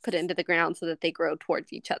thrown put into the ground so that they grow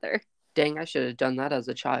towards each other. dang, I should have done that as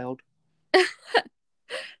a child.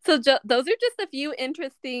 So those are just a few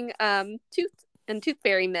interesting tooth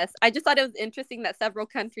fairy myths. I just thought it was interesting that several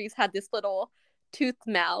countries had this little tooth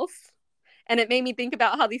mouse, and it made me think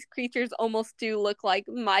about how these creatures almost do look like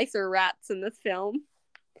mice or rats in this film.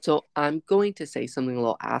 So I'm going to say something a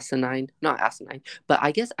little asinine, not asinine, but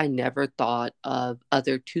I guess I never thought of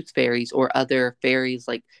other tooth fairies or other fairies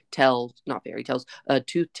like tells, not fairy tales,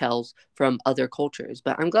 tooth tells from other cultures.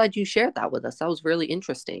 But I'm glad you shared that with us. That was really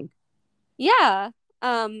interesting. Yeah.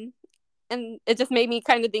 Um, and it just made me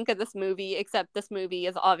kind of think of this movie, except this movie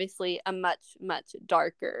is obviously a much, much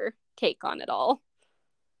darker take on it all.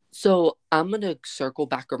 So I'm gonna circle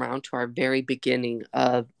back around to our very beginning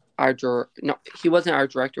of our no, he wasn't our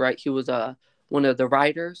director, right? He was one of the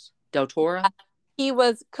writers, Del Toro. He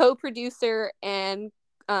was co-producer and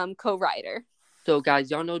co-writer. So, guys,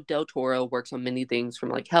 y'all know Del Toro works on many things from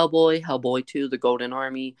like Hellboy, Hellboy 2, The Golden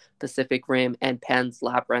Army, Pacific Rim, and Pan's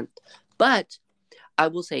Labyrinth. But I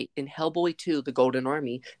will say in Hellboy 2, The Golden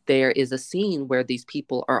Army, there is a scene where these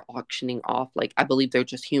people are auctioning off, like, I believe they're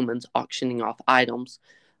just humans auctioning off items.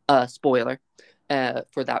 Spoiler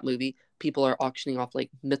for that movie. People are auctioning off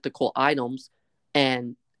like mythical items,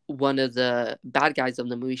 and one of the bad guys of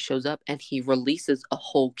the movie shows up and he releases a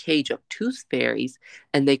whole cage of tooth fairies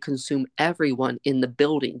and they consume everyone in the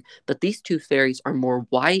building. But these tooth fairies are more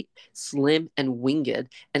white, slim, and winged.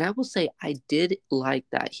 And I will say, I did like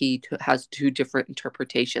that has two different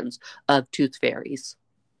interpretations of tooth fairies.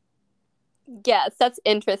 Yes, that's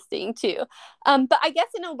interesting too. But I guess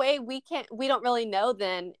in a way we don't really know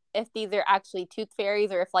then if these are actually tooth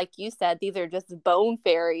fairies or if, like you said, these are just bone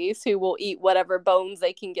fairies who will eat whatever bones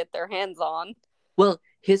they can get their hands on. Well,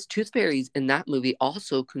 his tooth fairies in that movie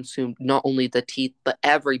also consumed not only the teeth, but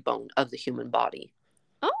every bone of the human body.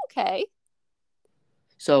 Oh, okay.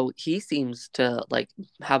 So he seems to like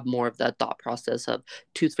have more of that thought process of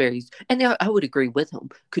tooth fairies. And I would agree with him.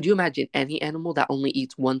 Could you imagine any animal that only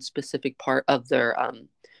eats one specific part of their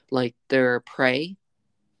like their prey?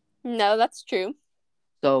 No, that's true.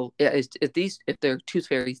 So yeah, if their tooth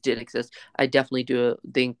fairies did exist, I definitely do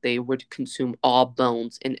think they would consume all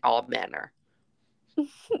bones in all manner.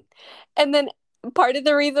 And then part of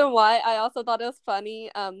the reason why I also thought it was funny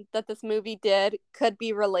that this movie did could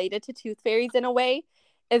be related to tooth fairies in a way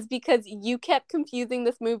is because you kept confusing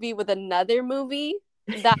this movie with another movie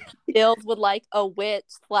that deals with like a witch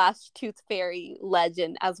slash tooth fairy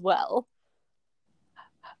legend as well.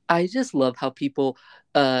 I just love how people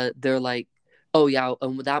they're like, oh yeah,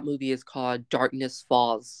 that movie is called Darkness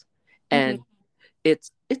Falls. Mm-hmm. And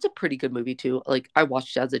it's a pretty good movie too. Like I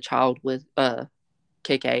watched it as a child with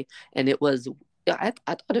KK, and it was I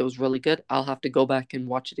thought it was really good. I'll have to go back and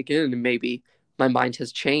watch it again, and maybe my mind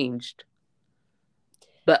has changed.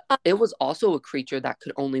 But it was also a creature that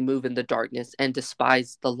could only move in the darkness and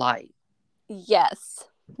despise the light. Yes.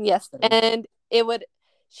 Yes. So, And it would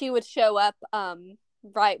she would show up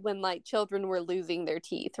right when like children were losing their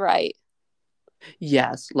teeth, right?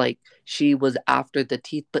 yes, like she was after the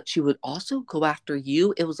teeth, but she would also go after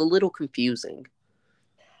you. It was a little confusing.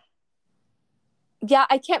 Yeah,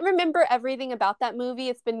 I can't remember everything about that movie.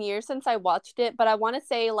 It's been years since I watched it, but I want to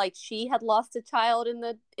say like she had lost a child in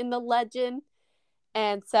the legend.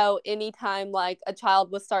 And so anytime like a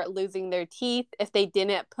child would start losing their teeth, if they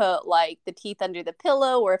didn't put like the teeth under the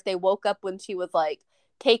pillow or if they woke up when she was like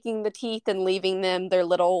taking the teeth and leaving them their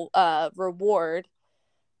little reward,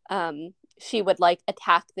 she would like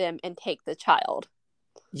attack them and take the child.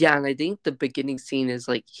 Yeah, and I think the beginning scene is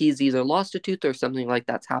like he's either lost a tooth or something like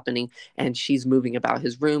that's happening, and she's moving about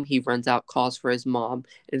his room. He runs out, calls for his mom,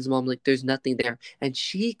 and his mom like, "There's nothing there," and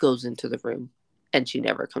she goes into the room, and she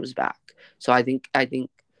never comes back. So I think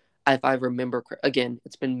if I remember again,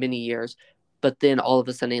 it's been many years, but then all of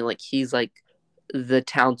a sudden, like he's like the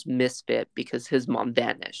town's misfit because his mom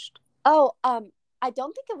vanished. Oh, I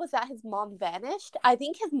don't think it was that his mom vanished. I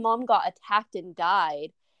think his mom got attacked and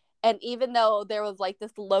died. And even though there was like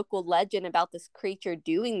this local legend about this creature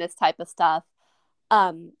doing this type of stuff,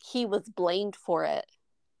 he was blamed for it.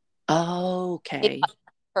 It Okay,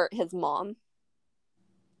 hurt his mom.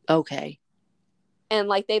 okay. And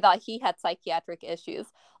like they thought he had psychiatric issues.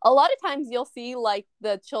 A lot of times you'll see like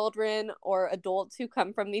the children or adults who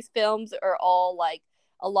come from these films are all like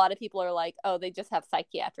a lot of people are like, oh, they just have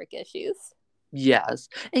psychiatric issues. Yes.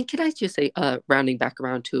 And can I just say, rounding back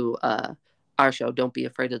around to our show, Don't Be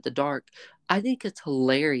Afraid of the Dark, I think it's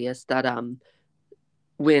hilarious that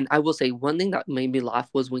when I will say one thing that made me laugh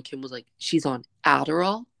was when Kim was like, she's on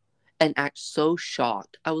Adderall. and act so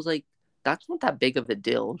shocked. I was like, that's not that big of a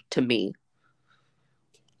deal to me.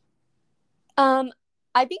 Um,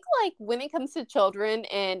 I think like when it comes to children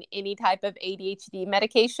and any type of ADHD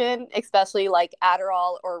medication, especially like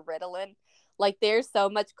Adderall or Ritalin, like there's so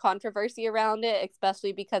much controversy around it,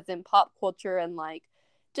 especially because in pop culture and like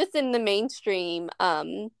just in the mainstream,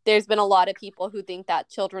 there's been a lot of people who think that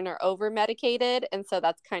children are over medicated, and so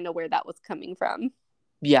that's kind of where that was coming from.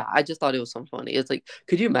 Yeah, I just thought it was so funny. It's like,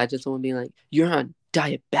 could you imagine someone being like, "You're on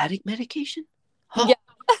diabetic medication?" Yeah,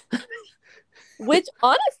 Huh? which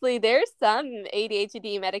honestly, there's some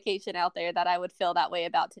ADHD medication out there that I would feel that way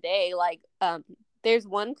about today. Like, there's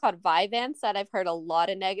one called Vyvanse that I've heard a lot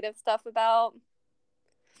of negative stuff about,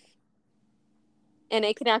 and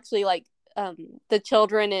it can actually like the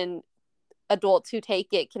children and adults who take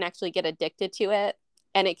it can actually get addicted to it,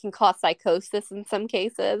 and it can cause psychosis in some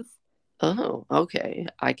cases. Oh, okay.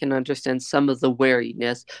 I can understand some of the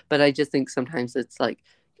wariness, but I just think sometimes it's like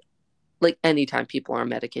anytime people are on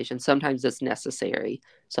medication, sometimes it's necessary.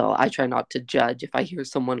 So I try not to judge if I hear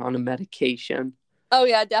someone on a medication. Oh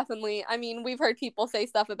yeah, definitely. I mean, we've heard people say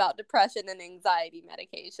stuff about depression and anxiety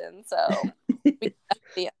medication, so we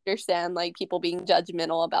definitely understand like people being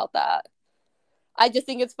judgmental about that. I just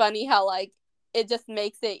think it's funny how like it just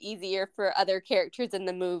makes it easier for other characters in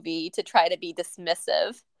the movie to try to be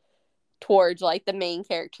dismissive towards like the main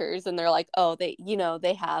characters, and they're like, "Oh, they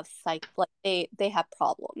have they have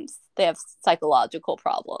problems. They have psychological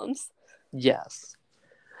problems." Yes.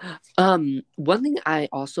 One thing I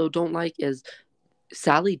also don't like is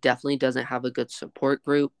Sally definitely doesn't have a good support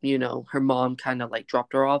group. Her mom kind of like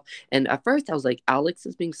dropped her off. And at first I was like, Alex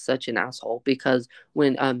is being such an asshole because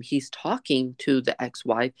when he's talking to the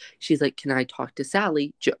ex-wife, she's like, "Can I talk to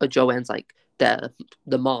Sally?" Joanne's like,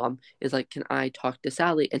 the mom is like, "Can I talk to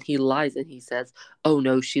Sally?" And he lies and he says, "Oh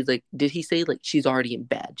no," she's like, did he say like she's already in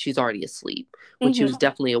bed? She's already asleep when she Mm-hmm. was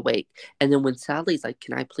definitely awake. And then when Sally's like,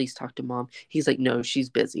 "Can I please talk to mom?" He's like, "No, she's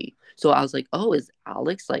busy." So I was like, oh, is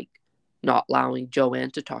Alex like not allowing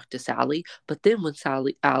Joanne to talk to Sally? But then when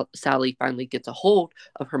Sally finally gets a hold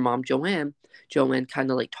of her mom, Joanne, Joanne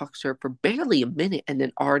kind of like talks to her for barely a minute and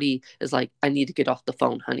then already is like, "I need to get off the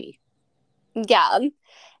phone, honey." Yeah.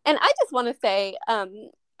 And I just want to say,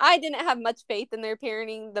 I didn't have much faith in their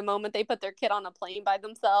parenting the moment they put their kid on a plane by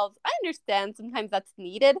themselves. I understand sometimes that's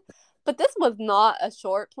needed, but this was not a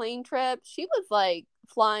short plane trip. She was like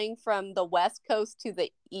flying from the West Coast to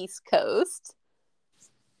the East Coast.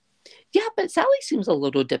 Yeah, but Sally seems a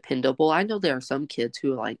little dependable. I know there are some kids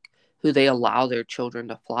who they allow their children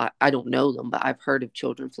to fly. I don't know them, but I've heard of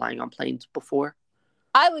children flying on planes before.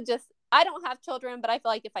 I don't have children, but I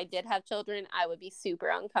feel like if I did have children, I would be super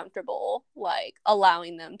uncomfortable, like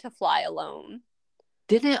allowing them to fly alone.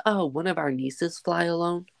 Didn't one of our nieces fly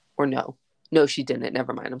alone? Or no? No, she didn't.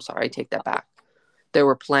 Never mind. I'm sorry. I take that back. There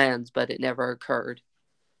were plans, but it never occurred.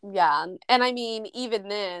 Yeah. And I mean, even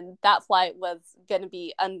then, that flight was going to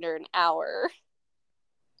be under an hour.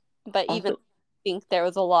 But even Also, I think there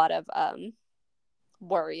was a lot of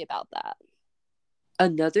worry about that.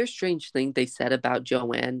 another strange thing they said about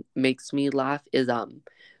Joanne makes me laugh is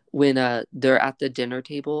when they're at the dinner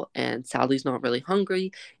table and Sally's not really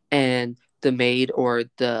hungry and the maid or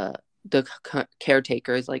the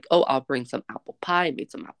caretaker is like, "Oh, I'll bring some apple pie." I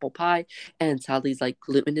made some apple pie, and Sally's like,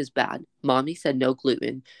 "Gluten is bad. Mommy said no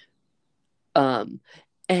gluten." Um,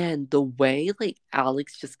 and the way like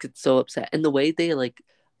Alex just gets so upset, and the way they like,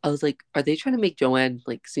 I was like, are they trying to make Joanne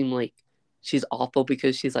like seem like she's awful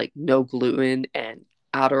because she's like no gluten and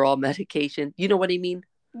Adderall medication? You know what I mean?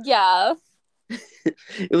 Yeah.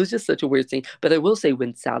 It was just such a weird thing. But I will say,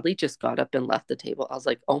 when Sally just got up and left the table, I was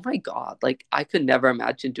like, oh my God, like I could never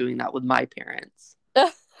imagine doing that with my parents.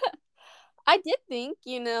 I did think,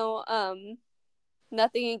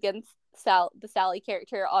 nothing against the Sally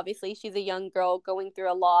character. Obviously, she's a young girl going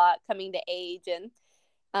through a lot, coming to age, and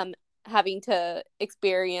um, having to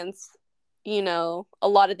experience, a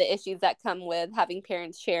lot of the issues that come with having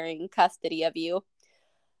parents sharing custody of you.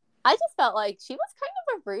 I just felt like she was kind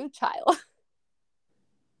of a rude child,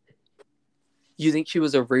 You think she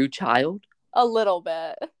was a rude child? a little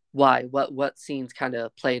bit. Why? What scenes kind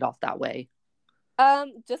of played off that way?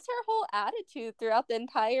 Just her whole attitude throughout the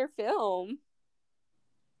entire film.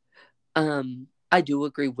 I do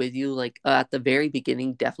agree with you. Like at the very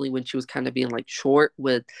beginning, definitely when she was kind of being like short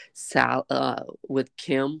with with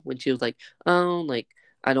Kim, when she was like, "Oh, like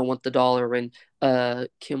I don't want the dollar," and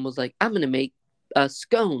Kim was like, "I'm gonna make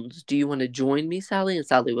scones. Do you want to join me, Sally?" And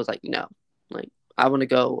Sally was like, "No, like I want to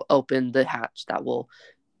go open the hatch that will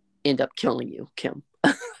end up killing you, Kim."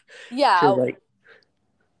 She was Yeah, like,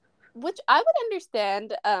 Which I would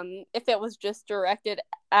understand if it was just directed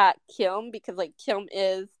at Kim, because like Kim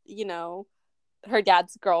is, her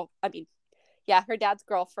dad's girl. I mean, yeah, her dad's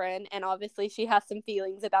girlfriend, and obviously she has some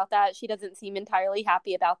feelings about that. She doesn't seem entirely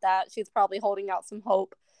happy about that. She's probably holding out some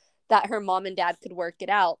hope that her mom and dad could work it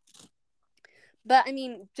out. But I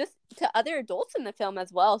mean, just to other adults in the film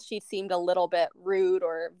as well, she seemed a little bit rude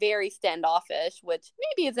or very standoffish, which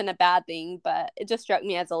maybe isn't a bad thing, but it just struck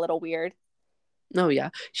me as a little weird. No, yeah.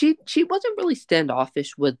 She wasn't really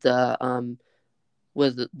standoffish with the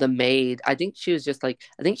maid. I think she's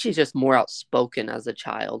just more outspoken as a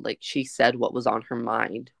child. Like she said what was on her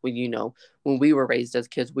mind. When we were raised as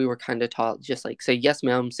kids, we were kind of taught just like say yes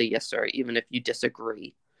ma'am, say yes sir, even if you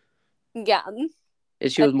disagree. Yeah.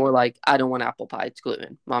 And she was more like, I don't want apple pie, it's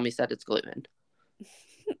gluten. Mommy said it's gluten.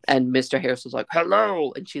 And Mr. Harris was like,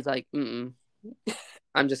 hello. And she's like,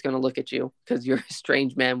 I'm just gonna look at you because you're a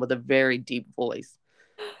strange man with a very deep voice.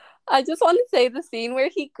 I just want to say the scene where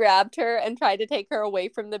he grabbed her and tried to take her away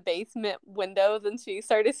from the basement windows and she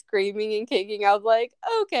started screaming and kicking. I was like,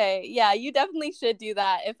 okay, yeah, you definitely should do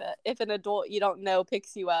that if an adult you don't know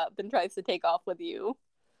picks you up and tries to take off with you.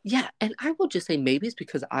 Yeah, and I will just say maybe it's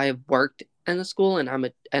because I've worked in a school and I'm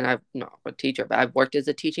not a teacher, but I've worked as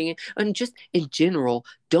a teaching and just in general,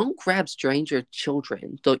 don't grab stranger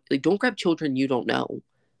children. Don't grab children you don't know.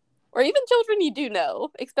 Or even children you do know,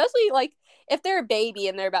 especially like if they're a baby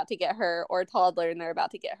and they're about to get hurt, or a toddler and they're about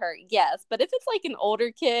to get hurt. Yes, but if it's like an older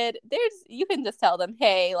kid, there's you can just tell them,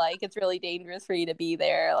 hey, like it's really dangerous for you to be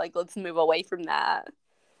there. Like let's move away from that.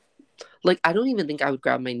 Like I don't even think I would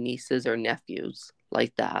grab my nieces or nephews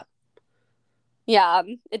like that. Yeah,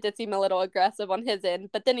 it did seem a little aggressive on his end,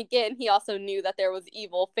 but then again, he also knew that there was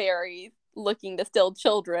evil fairies looking to steal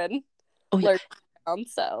children Oh yeah. lurking around.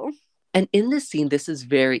 So And in this scene, this is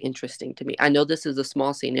very interesting to me. I know this is a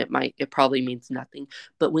small scene. It probably means nothing.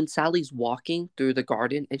 But when Sally's walking through the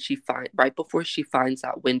garden and right before she finds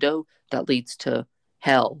that window that leads to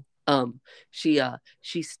hell,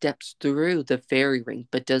 she steps through the fairy ring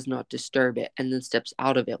but does not disturb it and then steps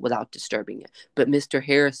out of it without disturbing it. But Mr.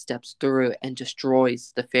 Harris steps through it and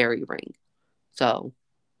destroys the fairy ring. So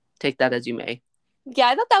take that as you may. yeah,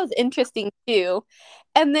 I thought that was interesting too.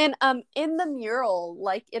 And then in the mural,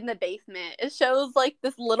 like in the basement, it shows like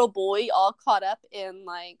this little boy all caught up in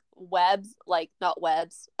like webs, like not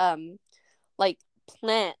webs, like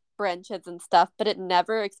plant branches and stuff, but it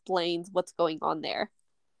never explains what's going on there.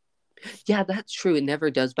 Yeah, that's true. It never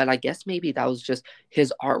does, but I guess maybe that was just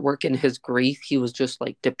his artwork and his grief. He was just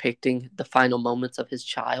like depicting the final moments of his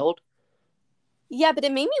child. Yeah, but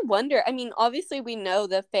it made me wonder. I mean, obviously we know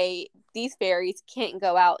these fairies can't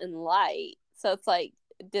go out in light. So it's like,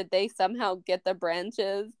 did they somehow get the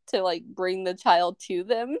branches to like bring the child to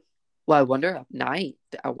them? Well, I wonder at night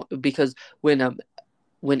because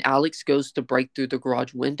when Alex goes to break through the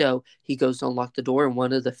garage window, he goes to unlock the door, and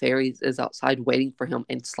one of the fairies is outside waiting for him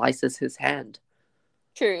and slices his hand.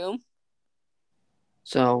 True.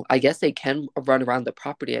 So I guess they can run around the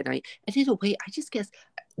property at night. And in a way, I just guess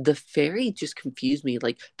the fairy just confused me.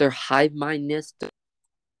 Like their hive mindness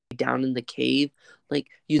down in the cave. Like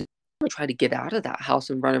you try to get out of that house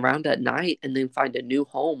and run around at night and then find a new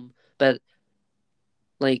home. But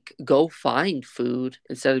like go find food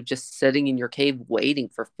instead of just sitting in your cave waiting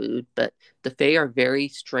for food. But the Fae are very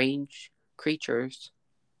strange creatures.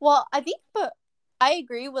 Well, but I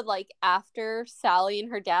agree with like after Sally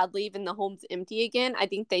and her dad leave and the home's empty again, I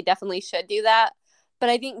think they definitely should do that. But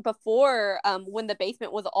I think before, when the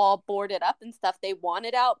basement was all boarded up and stuff, they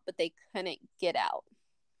wanted out, but they couldn't get out.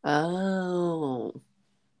 Oh.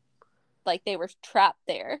 Like they were trapped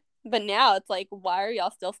there. But now it's like, why are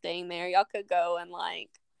y'all still staying there? Y'all could go and like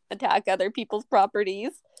attack other people's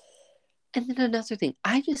properties. And then another thing,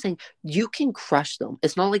 I just think you can crush them.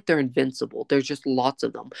 It's not like they're invincible. There's just lots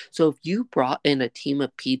of them. So if you brought in a team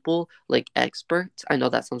of people like experts, I know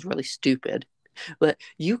that sounds really stupid, but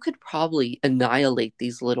you could probably annihilate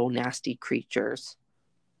these little nasty creatures.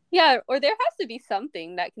 Yeah, or there has to be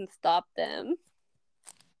something that can stop them.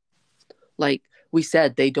 Like we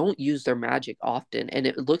said, they don't use their magic often, and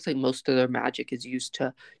it looks like most of their magic is used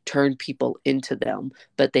to turn people into them,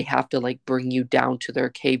 but they have to like bring you down to their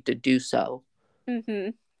cave to do so. Mm-hmm.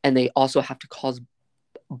 And they also have to cause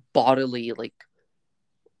bodily like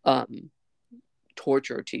um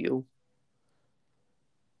torture to you.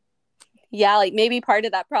 Yeah, like maybe part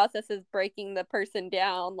of that process is breaking the person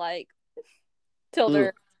down, like till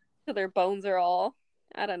Mm, their bones are all,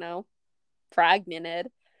 I don't know, fragmented.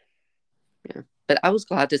 yeah. But I was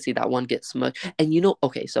glad to see that one get smushed. And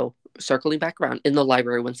okay, so circling back around in the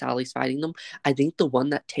library when Sally's fighting them, I think the one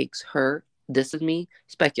that takes her this is me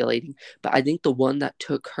speculating, but I think the one that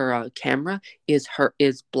took her camera is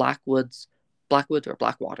Blackwood's or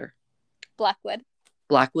Blackwater. Blackwood.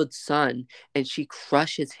 Blackwood's son, and she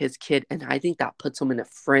crushes his kid, and I think that puts him in a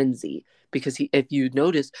frenzy because if you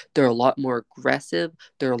notice, they're a lot more aggressive,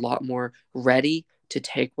 they're a lot more ready to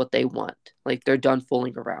take what they want. Like they're done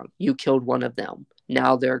fooling around. You killed one of them.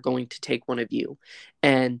 Now they're going to take one of you.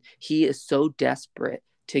 And he is so desperate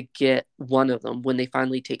to get one of them. When they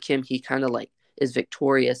finally take him, he kind of like is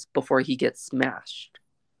victorious before he gets smashed.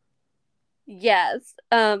 Yes.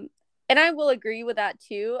 And I will agree with that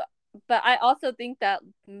too. But I also think that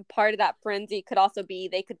part of that frenzy could also be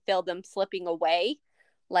they could feel them slipping away.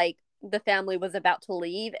 Like the family was about to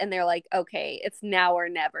leave and they're like, okay, it's now or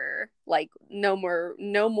never. Like no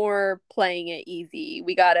more playing it easy.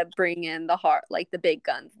 We gotta bring in the heart, like the big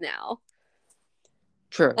guns now.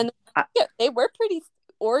 True. And yeah, they were pretty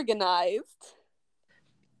organized.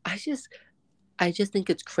 I just I just think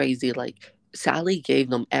it's crazy. Like Sally gave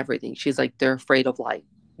them everything. She's like, they're afraid of light.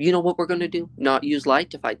 You know what we're gonna do? Not use light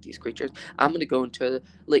to fight these creatures. I'm gonna go into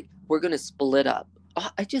like we're gonna split up.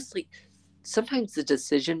 I just like sometimes the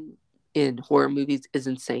decision in horror movies is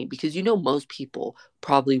insane because most people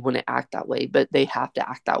probably wouldn't act that way, but they have to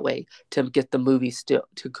act that way to get the movie still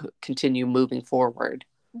to continue moving forward.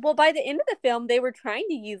 Well, by the end of the film, they were trying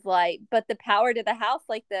to use light, but the power to the house,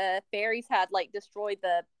 like the fairies had like destroyed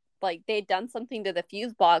like they'd done something to the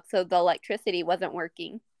fuse box, so the electricity wasn't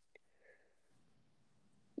working.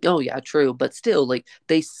 Oh yeah, true, but still, like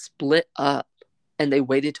they split up and they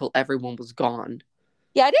waited till everyone was gone.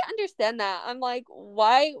 Yeah, I didn't understand that. I'm like,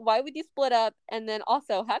 why would you split up and then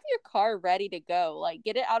also have your car ready to go? Like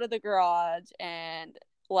get it out of the garage and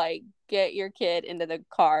like get your kid into the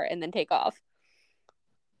car and then take off.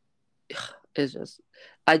 It's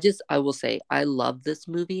I will say I love this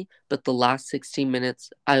movie, but the last 16 minutes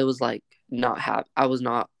I was like I was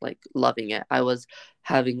not like loving it. I was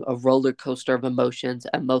having a roller coaster of emotions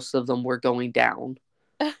and most of them were going down.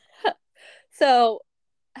 So,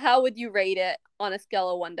 how would you rate it on a scale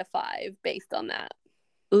of 1 to 5 based on that?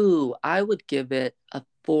 Ooh, I would give it a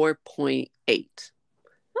 4.8.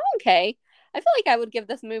 Okay. I feel like I would give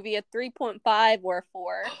this movie a 3.5 or a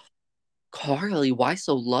 4. Carly, why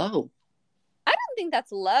so low? I don't think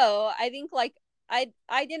that's low. I think like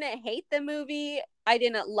I didn't hate the movie. I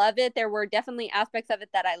didn't love it. There were definitely aspects of it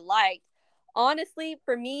that I liked. Honestly,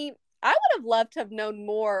 for me, I would have loved to have known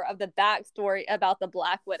more of the backstory about the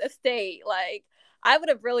Blackwood estate. Like I would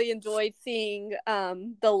have really enjoyed seeing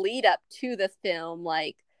the lead up to this film,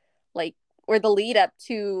 like or the lead up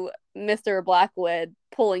to Mr. Blackwood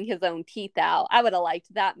pulling his own teeth out. I would have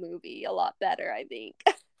liked that movie a lot better, I think.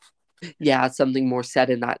 Yeah, something more set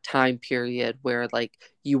in that time period where like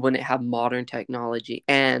you wouldn't have modern technology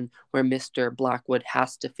and where Mr. Blackwood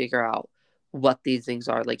has to figure out what these things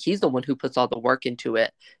are. Like he's the one who puts all the work into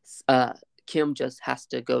it. Uh Kim just has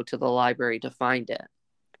to go to the library to find it.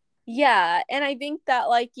 Yeah, and I think that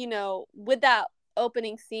like, with that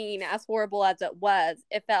opening scene as horrible as it was,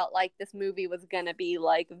 it felt like this movie was going to be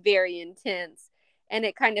like very intense and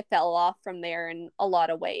it kind of fell off from there in a lot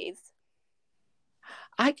of ways.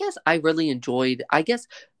 I guess I really enjoyed I guess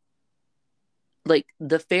like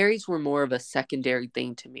the fairies were more of a secondary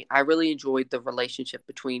thing to me. I really enjoyed the relationship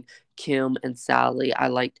between Kim and Sally. I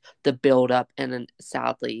liked the build up and then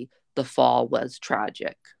sadly the fall was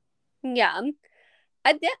tragic. Yeah.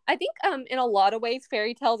 I think in a lot of ways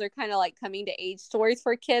fairy tales are kind of like coming to age stories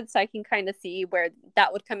for kids, so I can kind of see where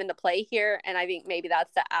that would come into play here, and I think maybe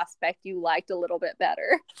that's the aspect you liked a little bit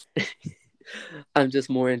better. I'm just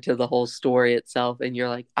more into the whole story itself and you're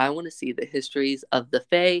like I want to see the histories of the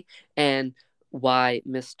Fae and why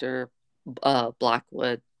Mr.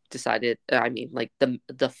 Blackwood decided I mean like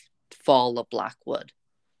the fall of Blackwood,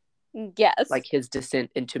 Yes. like his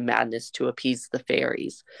descent into madness to appease the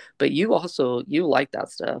fairies. But you like that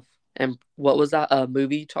stuff. And what was that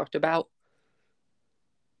movie you talked about?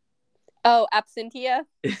 Oh, Absentia.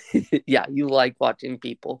 Yeah, you like watching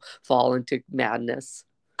people fall into madness.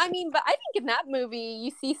 I mean, but I think in that movie,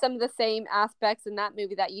 you see some of the same aspects in that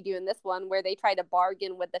movie that you do in this one, where they try to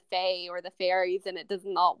bargain with the Fae or the fairies, and it does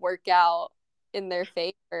not work out in their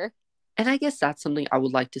favor. And I guess that's something I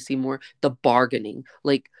would like to see more, the bargaining.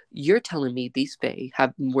 Like you're telling me these Fae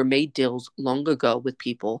have were made deals long ago with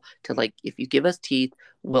people to like if you give us teeth,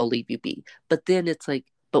 we'll leave you be. But then it's like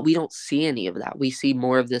but we don't see any of that. We see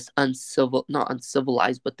more of this uncivil not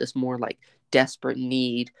uncivilized, but this more like desperate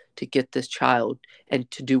need to get this child and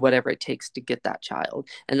to do whatever it takes to get that child.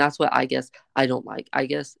 And that's what I guess I don't like. I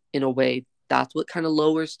guess in a way that's what kind of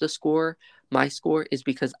lowers the score. My score is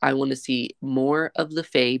because I want to see more of the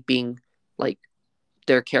Fae being like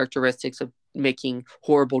their characteristics of making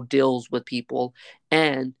horrible deals with people.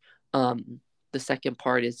 And the second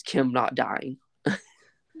part is Kim not dying.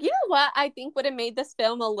 You know what I think would have made this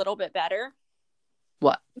film a little bit better?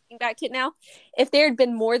 What? Thinking back to it now, if there had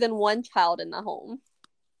been more than one child in the home,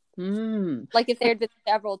 Mm. like if there had been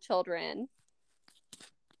several children.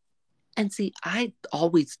 And see, I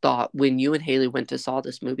always thought when you and Haley went to saw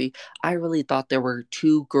this movie, I really thought there were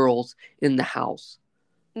two girls in the house.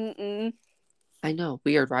 Mm-mm. I know,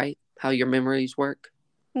 weird, right? How your memories work.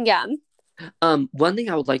 Yeah. One thing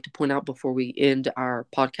I would like to point out before we end our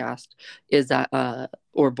podcast is that,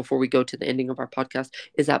 or before we go to the ending of our podcast,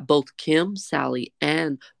 is that both Kim, Sally,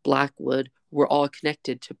 and Blackwood were all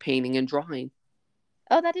connected to painting and drawing.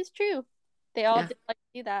 Oh, that is true. They all Yeah, did like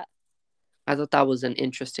to do that. I thought that was an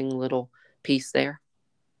interesting little piece there.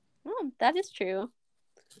 Oh, that is true.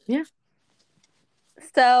 Yeah.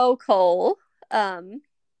 So, Cole, um,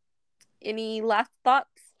 any last thoughts?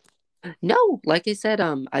 No, like I said,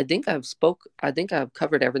 I think I've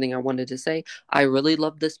covered everything I wanted to say. I really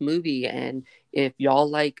love this movie, and if y'all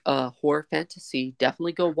like horror fantasy,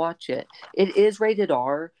 definitely go watch it. It is rated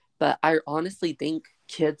R, but I honestly think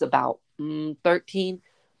kids about 13,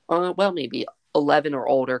 well, maybe 11 or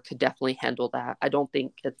older could definitely handle that. I don't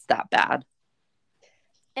think it's that bad.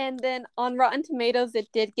 And then on Rotten Tomatoes, it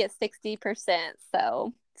did get 60%.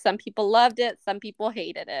 So some people loved it, some people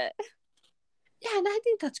hated it. Yeah, and I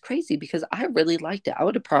think that's crazy because I really liked it. I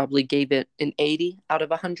would have probably gave it an 80 out of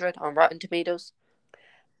 100 on Rotten Tomatoes.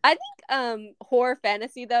 I think horror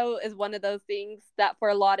fantasy though is one of those things that for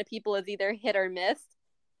a lot of people is either hit or miss.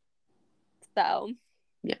 So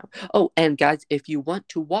Yeah. Oh, and guys, if you want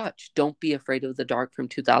to watch Don't Be Afraid of the Dark from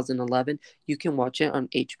 2011, you can watch it on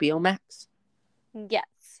HBO Max. yes.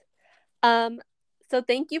 Um, so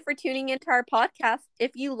thank you for tuning into our podcast.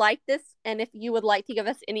 If you like this and if you would like to give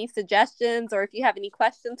us any suggestions or if you have any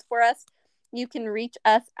questions for us, you can reach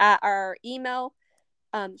us at our email,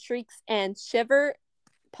 shrieks and shiver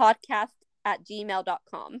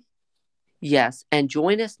podcast@gmail.com. Yes, and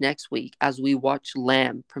join us next week as we watch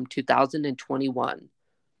Lamb from 2021.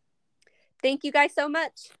 Thank you guys so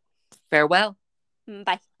much. Farewell.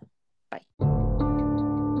 Bye. Bye.